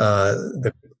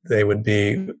 they would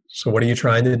be, so what are you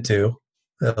trying to do?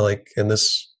 Like in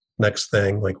this next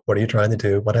thing, like, what are you trying to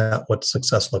do? What's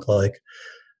success look like?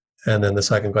 And then the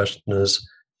second question is,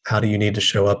 how do you need to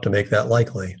show up to make that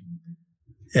likely?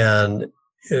 And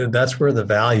that's where the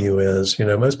value is.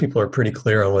 Most people are pretty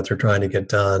clear on what they're trying to get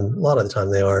done. A lot of the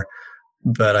time they are.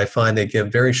 But I find they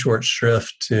give very short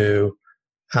shrift to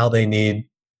how they need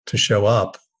to show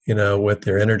up, with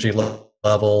their energy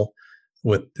level,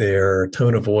 with their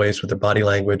tone of voice, with their body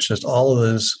language, just all of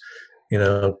those,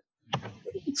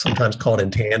 sometimes called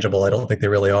intangible. I don't think they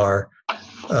really are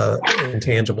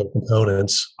intangible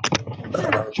components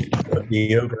of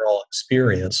the overall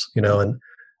experience, and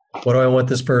what do I want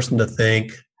this person to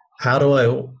think? How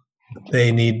do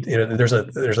they need, there's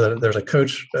a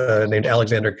coach named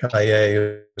Alexander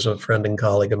Caillet, who's a friend and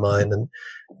colleague of mine, and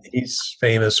he's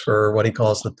famous for what he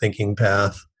calls the thinking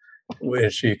path,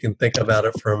 which you can think about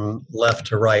it from left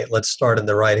to right. Let's start in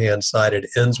the right-hand side. It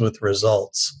ends with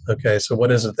results. Okay, so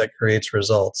what is it that creates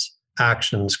results?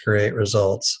 Actions create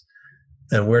results.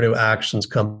 And where do actions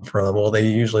come from? Well, they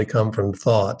usually come from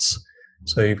thoughts.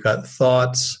 So you've got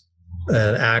thoughts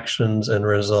and actions and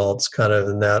results kind of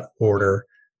in that order.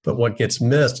 But what gets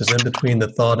missed is in between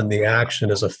the thought and the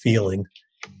action is a feeling,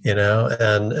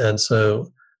 and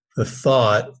so the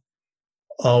thought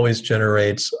always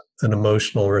generates an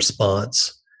emotional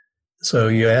response. So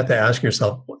you have to ask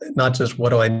yourself, not just what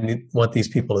do I want these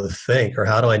people to think, or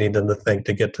how do I need them to think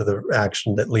to get to the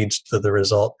action that leads to the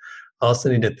result. I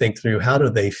also need to think through, how do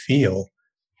they feel,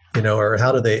 or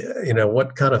how do they,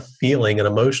 what kind of feeling and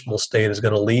emotional state is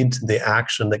going to lead to the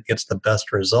action that gets the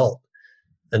best result.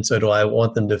 And so do I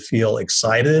want them to feel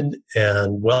excited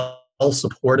and well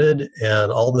supported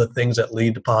and all the things that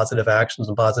lead to positive actions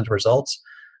and positive results?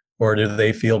 Or do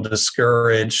they feel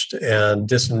discouraged and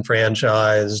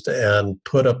disenfranchised and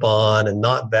put upon and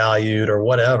not valued or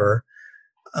whatever?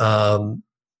 You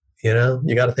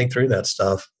got to think through that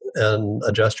stuff and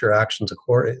adjust your actions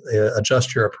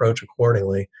adjust your approach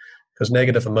accordingly, because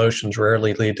negative emotions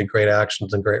rarely lead to great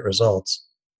actions and great results.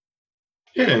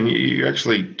 Yeah, and you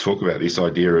actually talk about this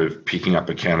idea of picking up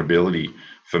accountability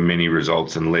for many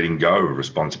results and letting go of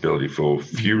responsibility for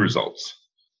few results.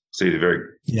 So they're very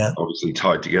obviously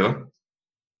tied together.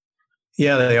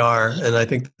 Yeah, they are. And I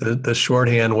think the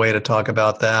shorthand way to talk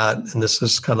about that, and this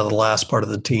is kind of the last part of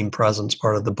the team presence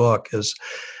part of the book, is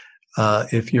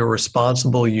if you're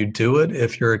responsible, you do it.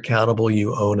 If you're accountable,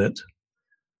 you own it.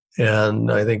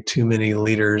 And I think too many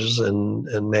leaders and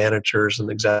managers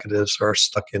and executives are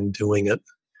stuck in doing it.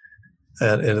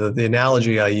 And the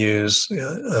analogy I use,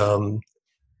 here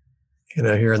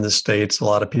in the States, a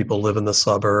lot of people live in the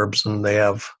suburbs and they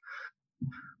have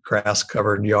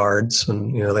grass-covered yards,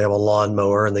 and they have a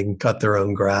lawnmower and they can cut their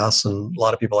own grass. And a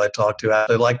lot of people I talk to,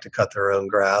 they like to cut their own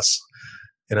grass,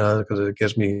 because it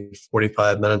gives me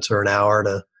 45 minutes or an hour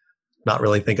to not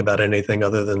really think about anything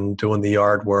other than doing the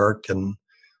yard work, and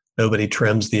nobody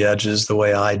trims the edges the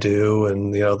way I do,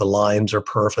 and the lines are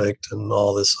perfect and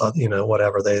all this,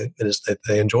 whatever it is that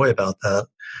they enjoy about that.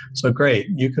 So great,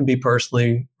 you can be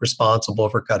personally responsible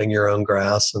for cutting your own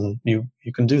grass, and you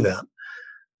can do that.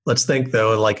 Let's think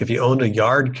though, like if you owned a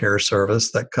yard care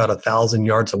service that cut 1,000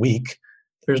 yards a week,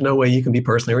 there's no way you can be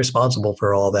personally responsible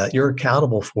for all that. You're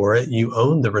accountable for it. You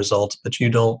own the results, but you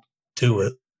don't do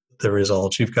it, the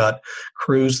results. You've got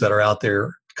crews that are out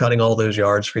there cutting all those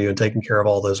yards for you and taking care of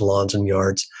all those lawns and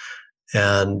yards.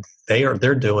 And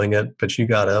they're doing it, but you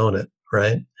got to own it,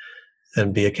 right?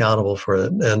 And be accountable for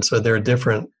it. And so there are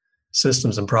different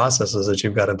systems and processes that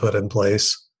you've got to put in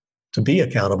place to be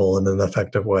accountable in an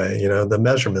effective way. The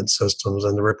measurement systems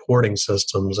and the reporting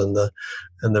systems and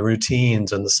the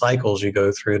routines and the cycles you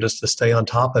go through just to stay on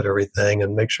top of everything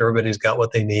and make sure everybody's got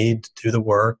what they need to do the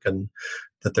work, and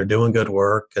that they're doing good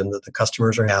work, and that the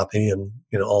customers are happy, and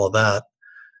all of that.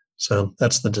 So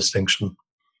that's the distinction.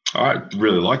 I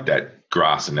really like that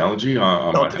grass analogy.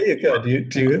 Do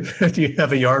you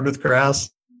have a yard with grass?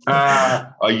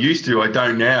 I used to. I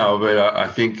don't now, but I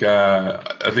think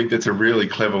that's a really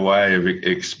clever way of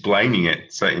explaining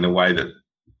it, so in a way that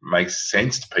makes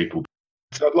sense to people.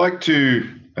 So I'd like to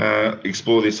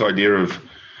explore this idea of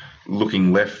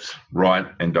looking left, right,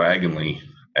 and diagonally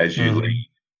as you lead.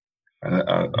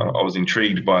 I was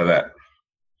intrigued by that.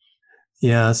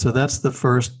 Yeah, so that's the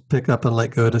first pick up and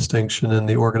let go distinction in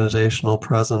the organizational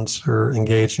presence or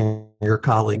engaging your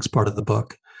colleagues part of the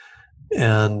book.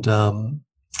 And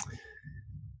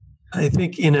I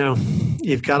think,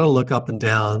 you've got to look up and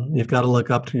down. You've got to look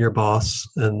up to your boss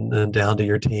and down to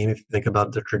your team. If you think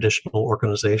about the traditional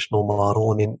organizational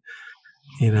model, I mean,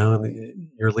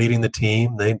 you're leading the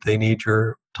team. They need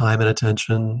your time and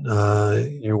attention.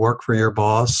 You work for your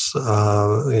boss,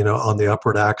 on the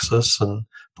upward axis and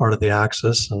part of the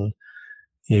axis. And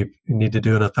you need to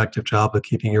do an effective job of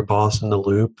keeping your boss in the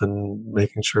loop and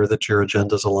making sure that your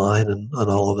agendas align and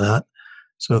all of that.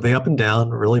 So the up and down,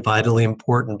 really vitally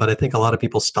important, but I think a lot of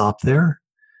people stop there,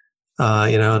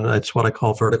 and it's what I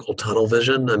call vertical tunnel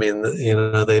vision. I mean,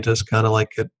 they just kind of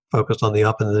get focused on the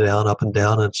up and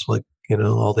down. And it's like,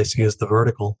 all they see is the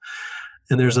vertical.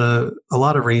 And there's a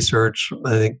lot of research.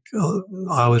 I think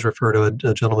I always refer to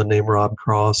a gentleman named Rob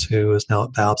Cross, who is now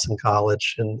at Babson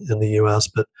College in the U.S.,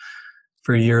 but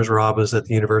for years, Rob was at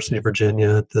the University of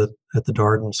Virginia at the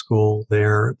Darden School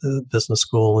there, the business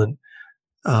school, and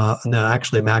no,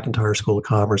 actually McIntire School of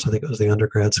Commerce. I think it was the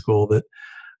undergrad school. But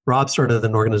Rob started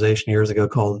an organization years ago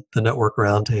called the Network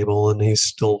Roundtable, and he's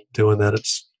still doing that.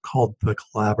 It's called the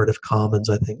Collaborative Commons,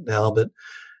 I think now. But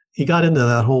he got into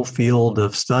that whole field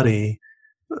of study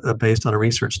based on a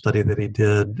research study that he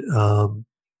did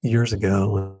years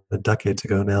ago, decades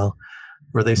ago now,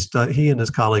 where he and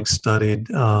his colleagues studied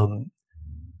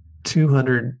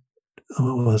 200.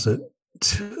 What was it?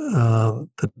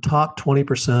 The top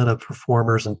 20% of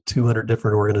performers in 200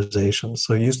 different organizations.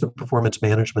 So use the performance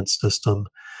management system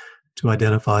to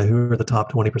identify who are the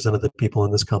top 20% of the people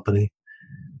in this company.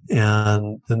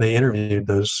 And then they interviewed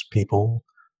those people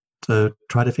to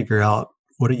try to figure out,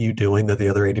 what are you doing that the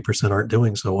other 80% aren't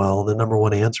doing so well? The number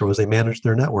one answer was they manage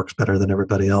their networks better than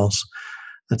everybody else.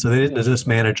 And so they didn't just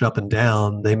manage up and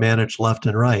down, they managed left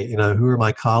and right. Who are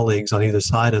my colleagues on either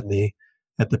side of me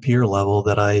at the peer level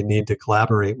that I need to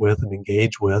collaborate with and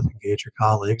engage your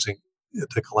colleagues and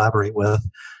to collaborate with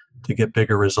to get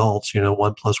bigger results,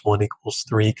 1 + 1 =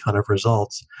 3 kind of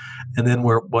results. And then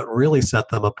what really set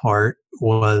them apart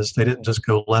was they didn't just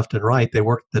go left and right, they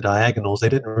worked the diagonals. They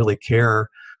didn't really care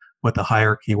what the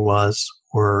hierarchy was,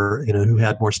 or who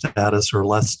had more status or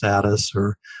less status,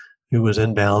 or who was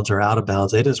in bounds or out of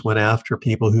bounds. They just went after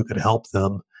people who could help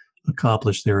them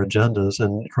accomplish their agendas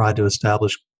and tried to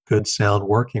establish good, sound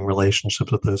working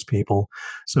relationships with those people.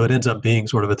 So it ends up being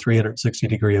sort of a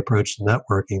 360-degree approach to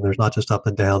networking. There's not just up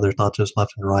and down, there's not just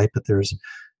left and right, but there's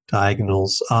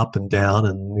diagonals up and down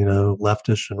and,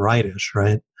 leftish and rightish,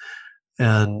 right?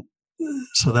 And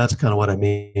so that's kind of what I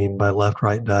mean by left,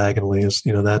 right, diagonally is,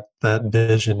 that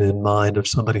vision in mind of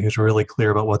somebody who's really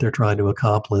clear about what they're trying to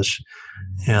accomplish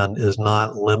and is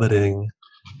not limiting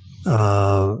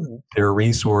their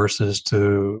resources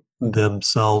to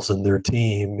themselves and their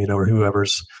team, or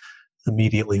whoever's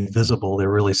immediately visible.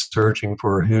 They're really searching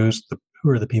for who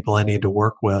are the people I need to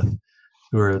work with,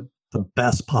 who are the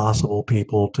best possible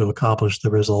people to accomplish the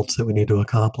results that we need to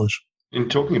accomplish. In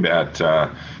talking about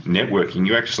networking,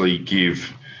 you actually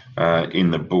give in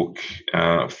the book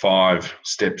 5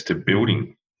 steps to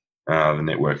building the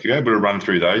network. You're able to run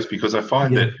through those, because I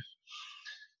find that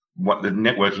the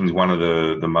networking is one of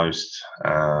the most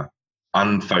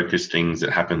unfocused things that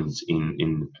happens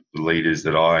in leaders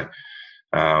that I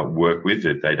work with,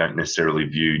 that they don't necessarily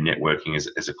view networking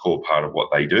as a core part of what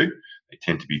they do. They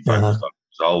tend to be focused on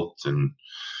results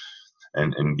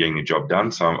and getting the job done.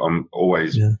 So I'm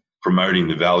always promoting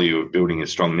the value of building a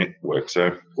strong network.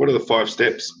 So what are the 5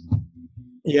 steps?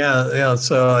 Yeah.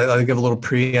 So I give a little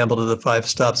preamble to the 5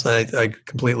 steps. And I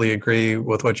completely agree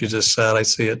with what you just said. I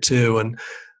see it too. And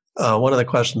one of the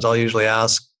questions I'll usually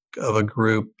ask of a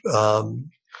group,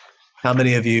 how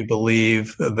many of you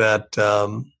believe that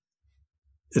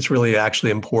it's really actually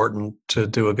important to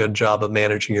do a good job of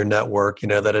managing your network,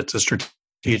 that it's a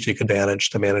strategic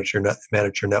advantage to manage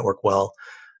your network well?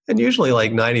 And usually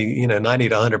like 90 to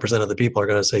 100% of the people are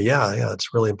going to say, yeah,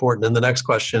 it's really important. And the next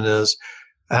question is,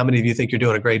 how many of you think you're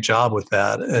doing a great job with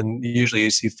that? And usually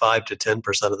you see 5 to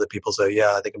 10% of the people say,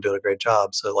 yeah, I think I'm doing a great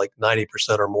job. So like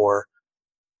 90% or more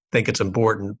think it's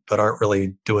important, but aren't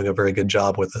really doing a very good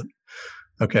job with it.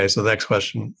 Okay, so the next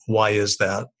question, why is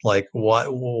that? Like,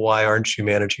 why aren't you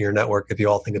managing your network if you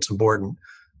all think it's important?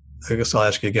 I guess I'll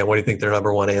ask you again, what do you think their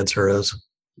number one answer is?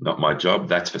 Not my job.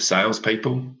 That's for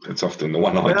salespeople. That's often the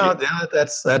one I get. Yeah,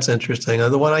 that's interesting.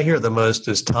 The one I hear the most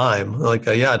is time. Like,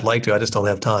 I'd like to, I just don't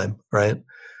have time, right?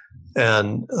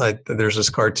 And there's this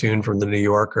cartoon from the New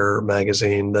Yorker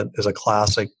magazine that is a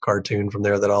classic cartoon from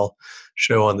there that I'll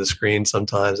show on the screen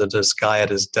sometimes. And this guy at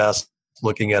his desk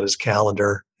looking at his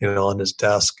calendar, on his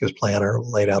desk, his planner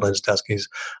laid out on his desk. He's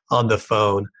on the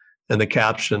phone. And the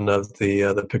caption of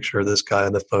the picture of this guy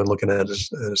on the phone looking at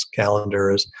his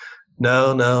calendar is,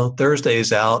 no,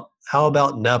 Thursday's out. How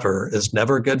about never? Is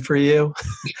never good for you?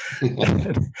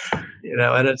 And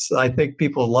I think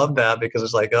people love that because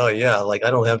it's like, oh yeah, like I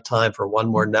don't have time for one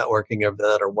more networking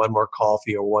event or one more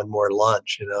coffee or one more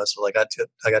lunch, so like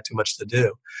I got too much to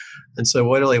do. And so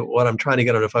what I'm trying to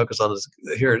get them to focus on is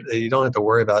here, you don't have to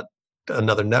worry about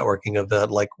another networking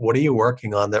event. Like, what are you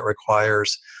working on that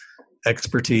requires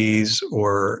expertise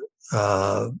or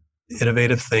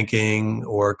innovative thinking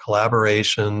or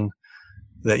collaboration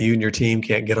that you and your team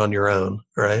can't get on your own,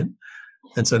 right?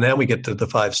 And so now we get to the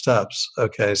 5 steps.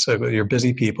 Okay, so you're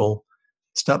busy people.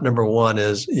 Step number 1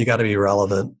 is you got to be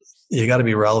relevant. You got to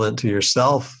be relevant to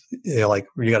yourself. Like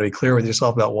you got to be clear with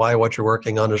yourself about why what you're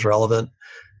working on is relevant.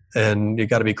 And you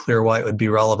got to be clear why it would be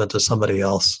relevant to somebody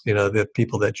else, the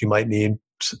people that you might need,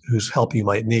 whose help you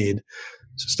might need.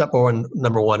 So step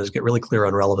number one is get really clear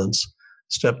on relevance.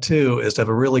 Step 2 is to have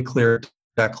a really clear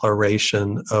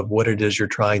declaration of what it is you're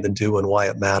trying to do and why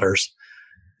it matters.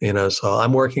 So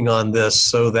I'm working on this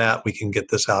so that we can get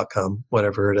this outcome,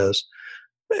 whatever it is.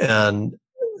 And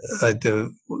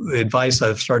the advice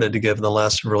I've started to give in the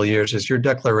last several years is your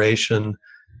declaration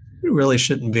really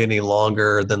shouldn't be any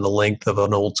longer than the length of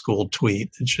an old school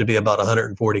tweet. It should be about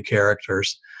 140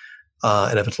 characters.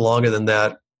 And if it's longer than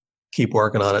that, keep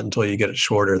working on it until you get it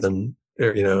shorter,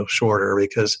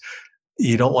 because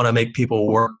you don't want to make people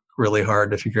work really hard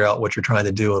to figure out what you're trying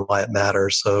to do and why it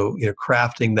matters. So,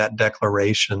 crafting that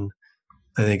declaration,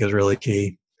 I think, is really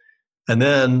key. And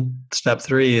then step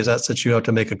 3 is that you have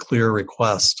to make a clear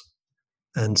request.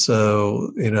 And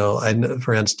so,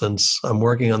 for instance, I'm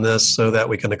working on this so that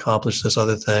we can accomplish this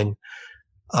other thing.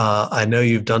 I know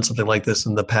you've done something like this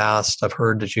in the past. I've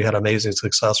heard that you had amazing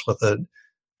success with it.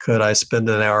 Could I spend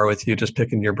an hour with you just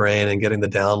picking your brain and getting the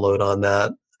download on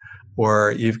that?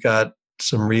 Or you've got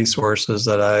some resources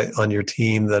on your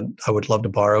team that I would love to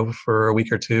borrow for a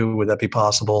week or two. Would that be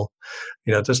possible?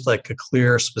 Just like a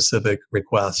clear, specific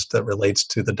request that relates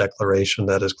to the declaration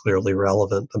that is clearly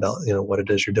relevant about, what it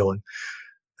is you're doing.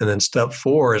 And then step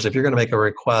 4 is if you're going to make a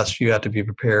request, you have to be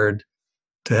prepared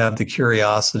to have the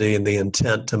curiosity and the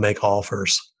intent to make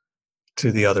offers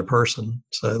to the other person.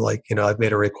 So I've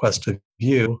made a request of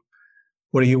you.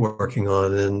 What are you working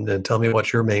on? And tell me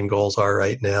what your main goals are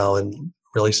right now, and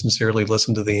really sincerely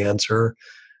listen to the answer,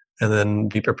 and then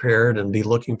be prepared and be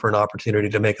looking for an opportunity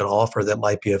to make an offer that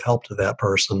might be of help to that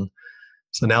person.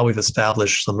 So now we've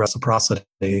established some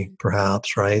reciprocity,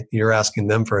 perhaps, right? You're asking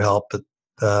them for help, but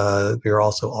you're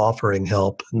also offering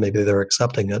help, and maybe they're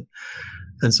accepting it.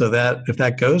 And so that if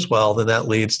that goes well, then that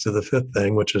leads to the 5th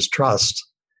thing, which is trust.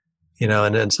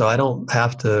 And so I don't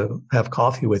have to have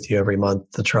coffee with you every month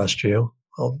to trust you,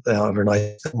 however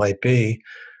nice it might be.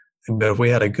 But if we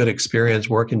had a good experience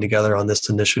working together on this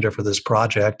initiative or this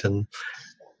project, and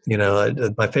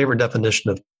my favorite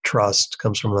definition of trust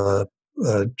comes from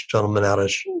a gentleman out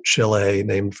of Chile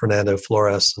named Fernando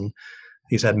Flores, and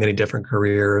he's had many different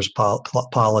careers,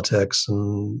 politics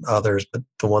and others, but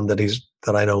the one that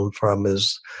I know him from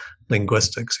is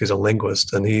linguistics. He's a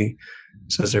linguist, and he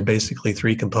says there are basically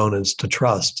 3 components to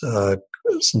trust: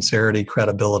 sincerity,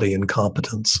 credibility, and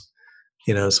competence.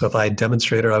 So if I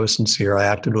demonstrated I was sincere, I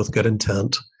acted with good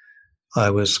intent, I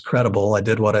was credible, I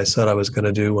did what I said I was going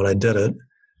to do when I did it,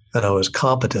 and I was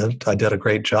competent, I did a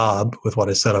great job with what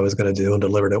I said I was going to do and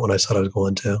delivered it when I said I was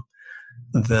going to,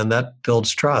 then that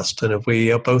builds trust. And if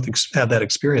we both have that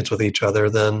experience with each other,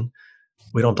 then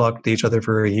we don't talk to each other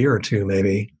for a year or 2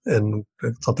 maybe. And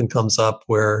if something comes up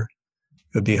where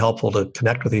it would be helpful to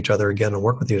connect with each other again and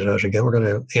work with each other again, we're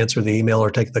going to answer the email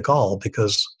or take the call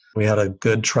because we had a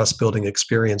good trust-building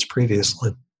experience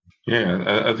previously.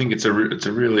 Yeah, I think it's a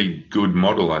really good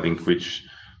model, I think, which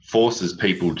forces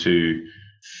people to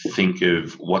think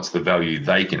of what's the value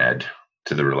they can add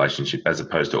to the relationship as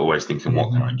opposed to always thinking,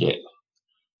 what can I get?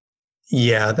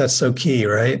 Yeah, that's so key,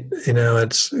 right?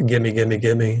 It's gimme, gimme,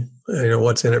 gimme.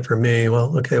 What's in it for me?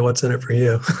 Well, okay, what's in it for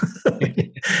you?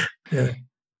 Yeah.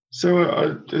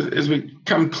 So as we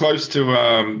come close to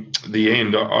the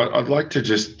end, I'd like to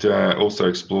just also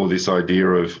explore this idea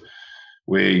of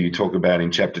where you talk about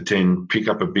in chapter 10, pick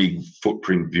up a big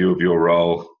footprint view of your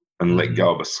role and let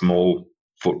go of a small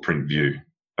footprint view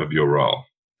of your role.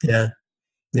 Yeah.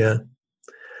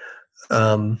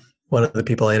 One of the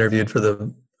people I interviewed for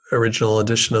the original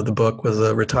edition of the book was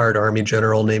a retired Army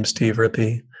general named Steve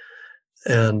Rippey.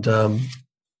 And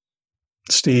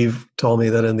Steve told me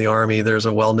that in the Army, there's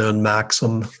a well-known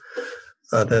maxim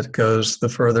that goes, the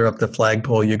further up the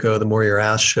flagpole you go, the more your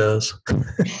ass shows.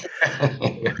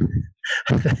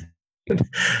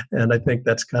 And I think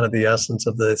that's kind of the essence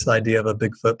of this idea of a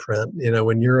big footprint.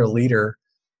 When you're a leader,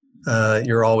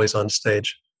 you're always on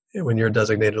stage. When you're a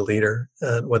designated leader,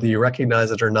 whether you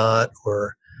recognize it or not,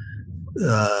 or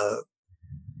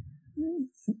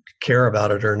care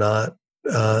about it or not,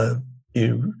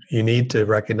 you need to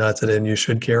recognize it, and you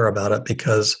should care about it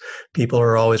because people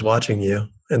are always watching you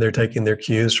and they're taking their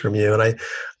cues from you. And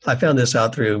I found this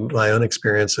out through my own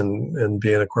experience and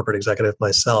being a corporate executive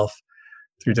myself,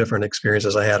 through different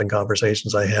experiences I had and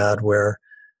conversations I had, where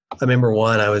I remember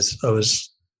one, I was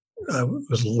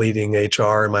leading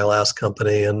HR in my last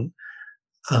company, and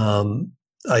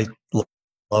I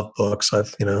love books.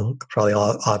 I've, probably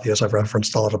obvious, I've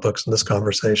referenced a lot of books in this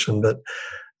conversation, but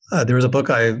there was a book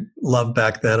I loved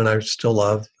back then and I still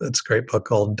love. It's a great book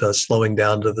called Slowing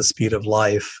Down to the Speed of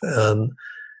Life. And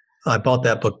I bought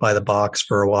that book by the box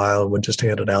for a while and would just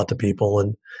hand it out to people.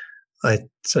 And I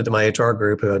said to my HR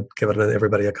group, I'd give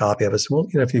everybody a copy of it. I said, well,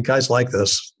 if you guys like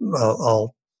this,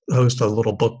 I'll host a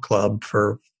little book club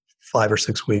for 5 or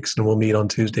 6 weeks, and we'll meet on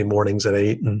Tuesday mornings at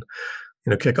 8 and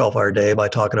kick off our day by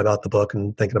talking about the book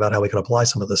and thinking about how we can apply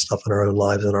some of this stuff in our own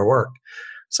lives and our work.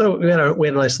 So we had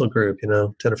a nice little group, 10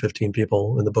 or 15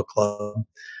 people in the book club.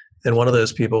 And one of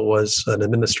those people was an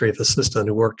administrative assistant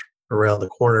who worked around the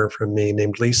corner from me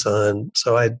named Lisa. And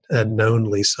so I had known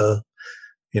Lisa,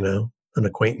 an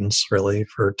acquaintance really,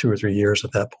 for 2 or 3 years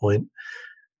at that point,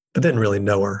 but didn't really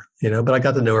know her, but I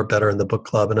got to know her better in the book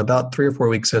club. And about 3 or 4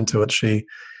 weeks into it, she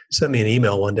sent me an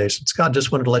email one day. Said, Scott,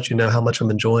 just wanted to let you know how much I'm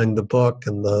enjoying the book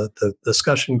and the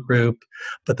discussion group.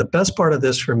 But the best part of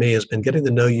this for me has been getting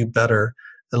to know you better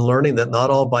and learning that not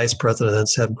all vice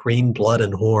presidents have green blood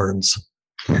and horns.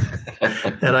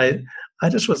 And I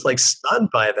just was like stunned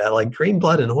by that, like green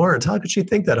blood and horns. How could she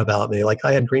think that about me? Like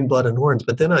I had green blood and horns.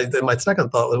 But then my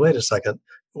second thought was, wait a second,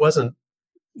 it wasn't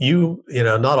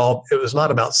not all, it was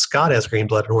not about Scott has green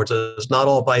blood and horns. It was not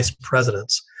all vice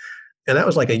presidents. And that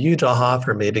was like a huge aha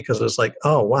for me, because it was like,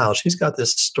 oh, wow, she's got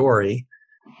this story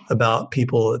about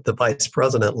people at the vice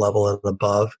president level and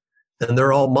above, and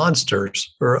they're all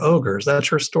monsters or ogres. That's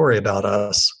her story about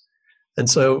us. And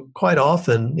so quite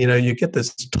often, you get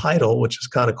this title, which is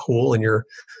kind of cool, and your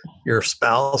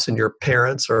spouse and your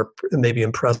parents are maybe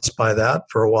impressed by that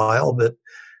for a while. But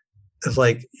it's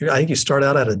like, I think you start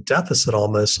out at a deficit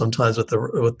almost sometimes with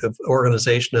the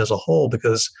organization as a whole,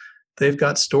 because they've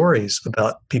got stories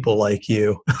about people like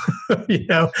you,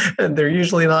 and they're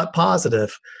usually not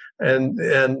positive. And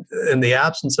in the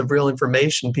absence of real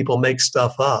information, people make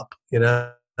stuff up,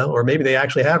 or maybe they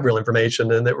actually have real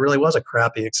information and it really was a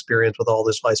crappy experience with all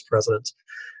these vice presidents.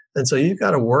 And so you've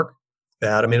got to work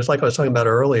that. I mean, it's like I was talking about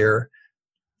earlier,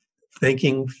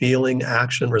 thinking, feeling,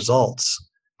 action, results.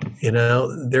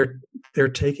 They're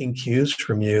taking cues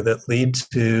from you that lead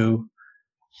to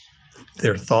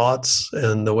their thoughts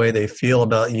and the way they feel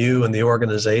about you and the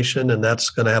organization, and that's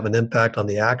going to have an impact on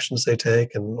the actions they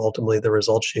take and ultimately the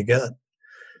results you get.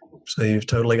 So you've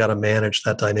totally got to manage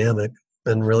that dynamic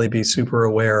and really be super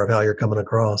aware of how you're coming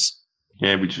across.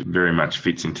 Yeah, which very much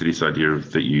fits into this idea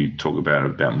that you talk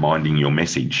about minding your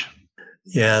message.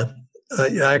 Yeah.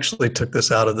 I actually took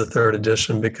this out of the third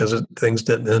edition because things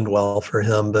didn't end well for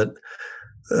him. But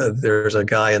there's a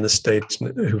guy in the States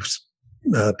who's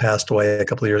passed away a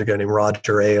couple of years ago named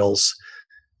Roger Ailes.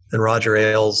 And Roger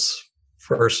Ailes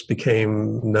first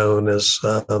became known as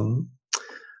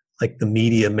like the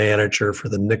media manager for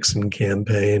the Nixon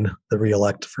campaign, the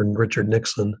reelect for Richard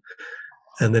Nixon.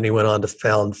 And then he went on to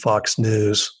found Fox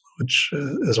News, which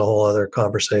is a whole other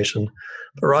conversation.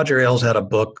 But Roger Ailes had a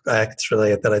book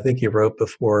actually that I think he wrote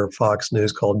before Fox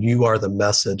News called You Are the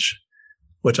Message,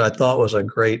 which I thought was a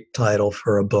great title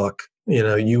for a book.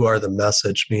 You are the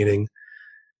message, meaning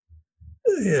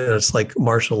it's like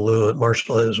Marshall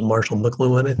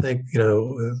McLuhan, I think,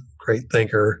 a great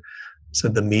thinker,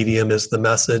 said the medium is the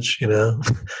message,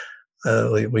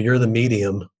 well, you're the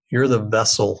medium, you're the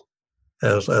vessel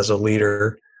as a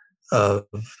leader of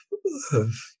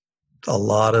a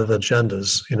lot of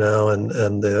agendas,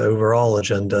 and the overall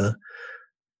agenda.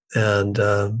 And,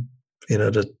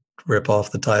 to rip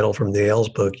off the title from the Ailes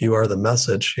book, You Are the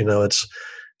Message, it's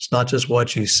not just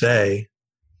what you say,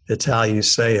 it's how you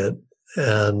say it.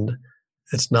 And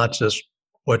it's not just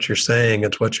what you're saying,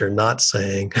 it's what you're not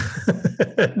saying.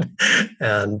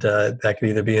 And that can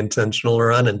either be intentional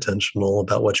or unintentional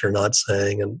about what you're not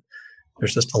saying. And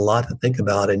there's just a lot to think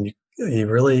about. And you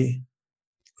really,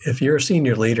 if you're a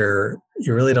senior leader,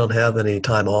 you really don't have any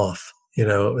time off,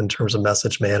 in terms of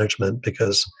message management,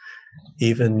 because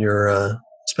even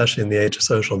especially in the age of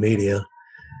social media,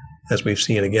 as we've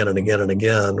seen again and again and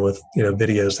again with,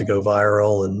 videos that go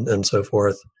viral and so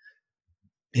forth,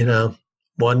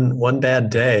 one bad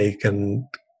day can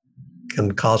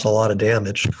cause a lot of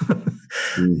damage,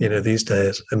 these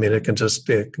days. I mean, it can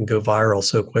go viral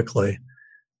so quickly.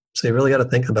 So you really got to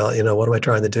think about, what am I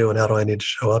trying to do and how do I need to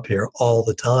show up here all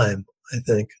the time? I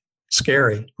think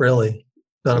scary, really.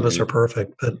 None of us are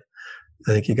perfect, but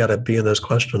I think you got to be in those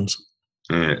questions.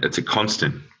 Yeah, it's a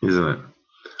constant, isn't it?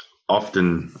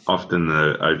 Often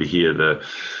over here, the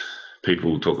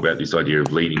people talk about this idea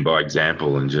of leading by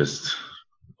example and just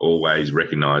always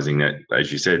recognizing that,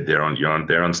 as you said, they're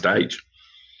on stage.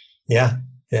 Yeah.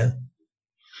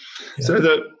 So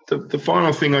the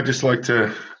final thing I'd just like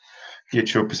to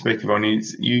get your perspective on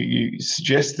is you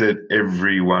suggest that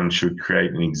everyone should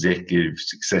create an executive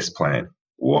success plan.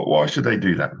 Why should they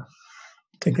do that?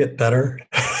 To get better.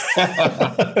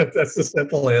 That's the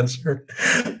simple answer,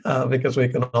 because we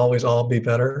can always all be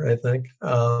better, I think.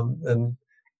 And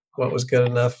what was good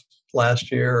enough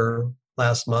last year or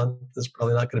last month is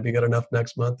probably not going to be good enough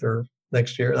next month or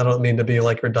next year. I don't mean to be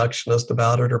like reductionist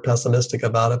about it or pessimistic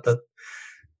about it, but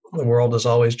the world is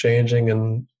always changing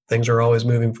and things are always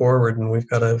moving forward, and we've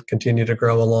got to continue to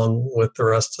grow along with the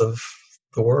rest of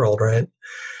the world, right?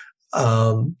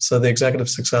 So the executive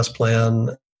success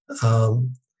plan,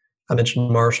 I mentioned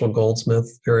Marshall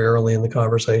Goldsmith very early in the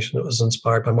conversation. It was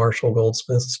inspired by Marshall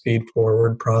Goldsmith's feed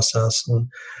forward process. And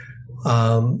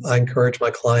I encourage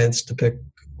my clients to pick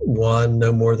one,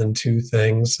 no more than two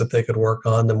things that they could work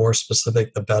on. The more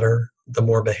specific, the better. The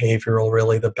more behavioral,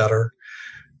 really, the better.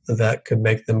 that could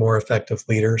make them more effective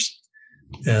leaders.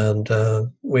 And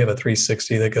we have a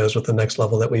 360 that goes with the next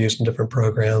level that we use in different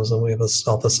programs. And we have a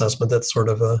self-assessment that's sort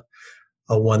of a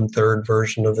 1/3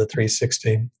 version of the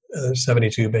 360.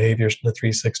 72 behaviors in the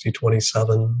 360,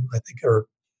 27, I think, or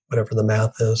whatever the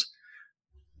math is.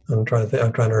 I'm trying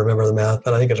to remember the math,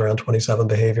 but I think it's around 27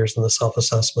 behaviors in the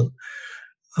self-assessment.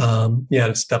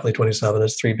 It's definitely 27.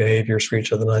 It's 3 behaviors for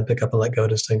each of the 9 pick up and let go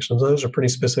distinctions. Those are pretty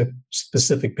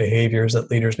specific behaviors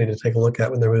that leaders need to take a look at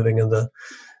when they're moving into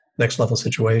next level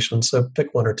situations. So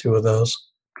pick 1 or 2 of those,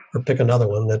 or pick another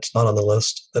one that's not on the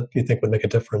list that you think would make a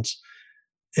difference,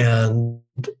 and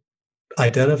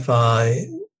identify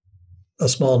a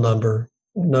small number,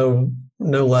 no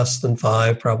less than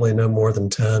 5, probably no more than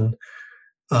 10.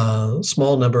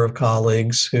 Small number of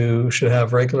colleagues who should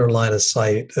have regular line of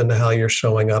sight into how you're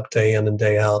showing up day in and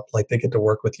day out, like they get to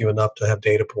work with you enough to have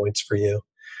data points for you,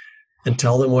 and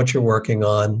tell them what you're working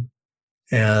on,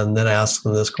 and then ask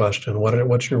them this question: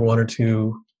 what's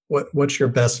your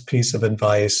best piece of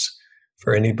advice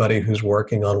for anybody who's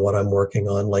working on what I'm working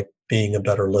on, like being a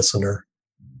better listener?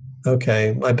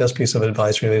 Okay, my best piece of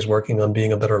advice really is working on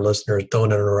being a better listener is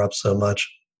don't interrupt so much.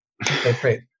 Okay,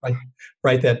 great.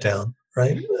 Write that down,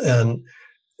 right? And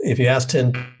if you ask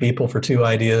 10 people for 2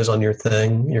 ideas on your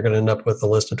thing, you're going to end up with a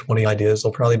list of 20 ideas.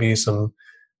 There'll probably be some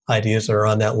ideas that are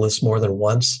on that list more than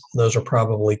once. Those are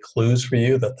probably clues for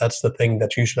you that that's the thing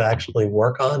that you should actually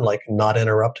work on, like not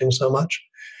interrupting so much.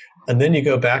 And then you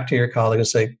go back to your colleague and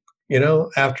say,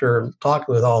 after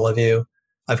talking with all of you,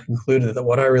 I've concluded that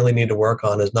what I really need to work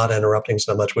on is not interrupting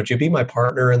so much. Would you be my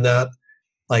partner in that?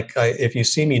 Like, if you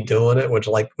see me doing it,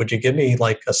 would you give me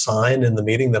like a sign in the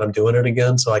meeting that I'm doing it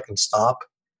again so I can stop?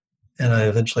 And I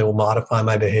eventually will modify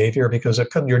my behavior, because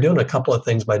you're doing a couple of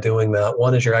things by doing that.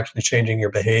 One is you're actually changing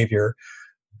your behavior,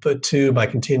 but 2, by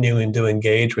continuing to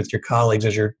engage with your colleagues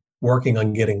as you're working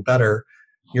on getting better,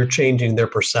 you're changing their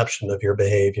perception of your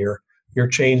behavior. You're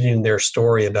changing their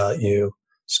story about you.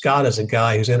 Scott is a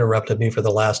guy who's interrupted me for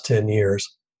the last 10 years.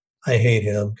 I hate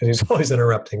him because he's always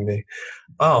interrupting me.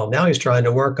 Oh, now he's trying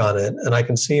to work on it, and I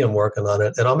can see him working on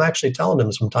it. And I'm actually telling him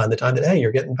from time to time that, hey,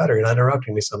 you're getting better. You're not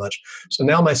interrupting me so much. So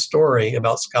now my story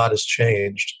about Scott has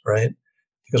changed, right?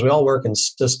 Because we all work in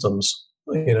systems,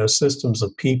 systems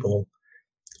of people.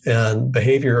 And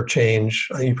behavior change,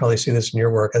 you probably see this in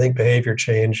your work. I think behavior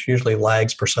change usually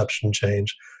lags perception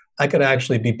change. I could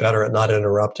actually be better at not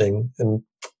interrupting in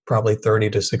probably 30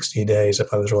 to 60 days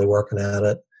if I was really working at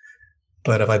it.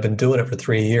 But if I've been doing it for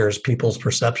 3 years, people's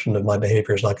perception of my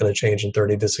behavior is not going to change in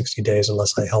 30 to 60 days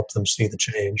unless I help them see the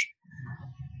change.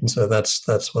 And so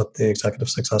that's what the Executive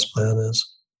Success Plan is.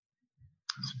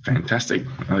 Fantastic.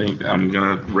 I think I'm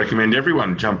going to recommend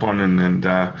everyone jump on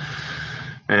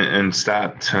and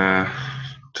start to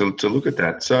look at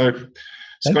that. So,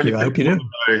 Scott, I hope you do.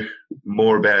 Know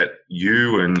more about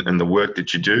you and the work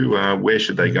that you do, where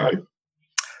should they go?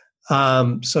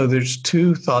 So there's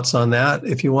 2 thoughts on that.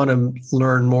 If you want to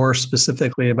learn more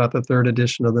specifically about the 3rd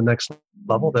edition of the Next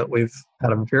Level that we've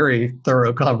had a very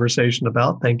thorough conversation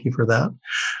about, thank you for that.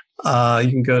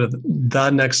 You can go to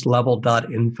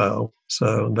thenextlevel.info.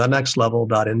 So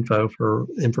thenextlevel.info for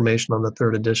information on the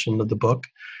 3rd edition of the book.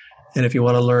 And if you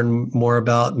want to learn more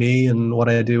about me and what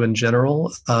I do in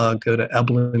general, go to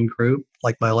Eblin Group,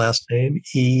 like my last name,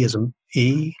 E as in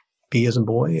E, B as in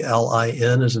boy,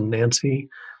 LIN as in Nancy,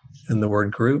 and the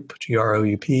word group,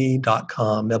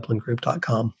 GROUP.com,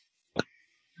 eblingroup.com.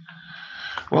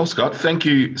 Well, Scott, thank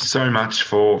you so much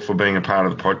for being a part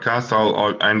of the podcast.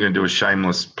 I'm going to do a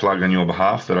shameless plug on your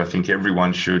behalf that I think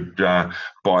everyone should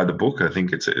buy the book. I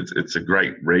think it's a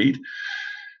great read.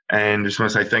 And just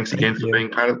want to say thanks again for being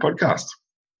part of the podcast.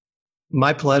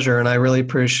 My pleasure, and I really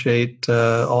appreciate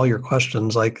all your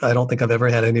questions. Like, I don't think I've ever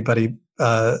had anybody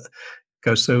go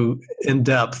so in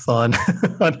depth on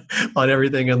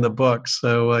everything in the book.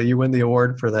 So you win the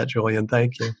award for that, Julian.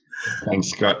 Thank you. Thanks,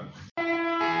 Scott.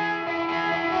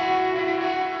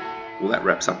 Well, that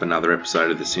wraps up another episode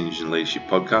of the Synergen Leadership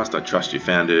Podcast. I trust you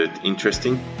found it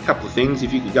interesting. A couple of things.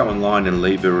 If you could go online and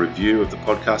leave a review of the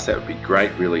podcast, that would be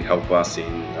great. Really help us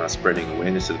in spreading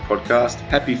awareness of the podcast.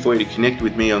 Happy for you to connect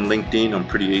with me on LinkedIn. I'm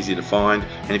pretty easy to find.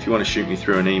 And if you want to shoot me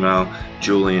through an email,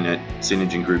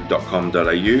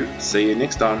 julian@synergengroup.com.au. See you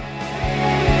next time.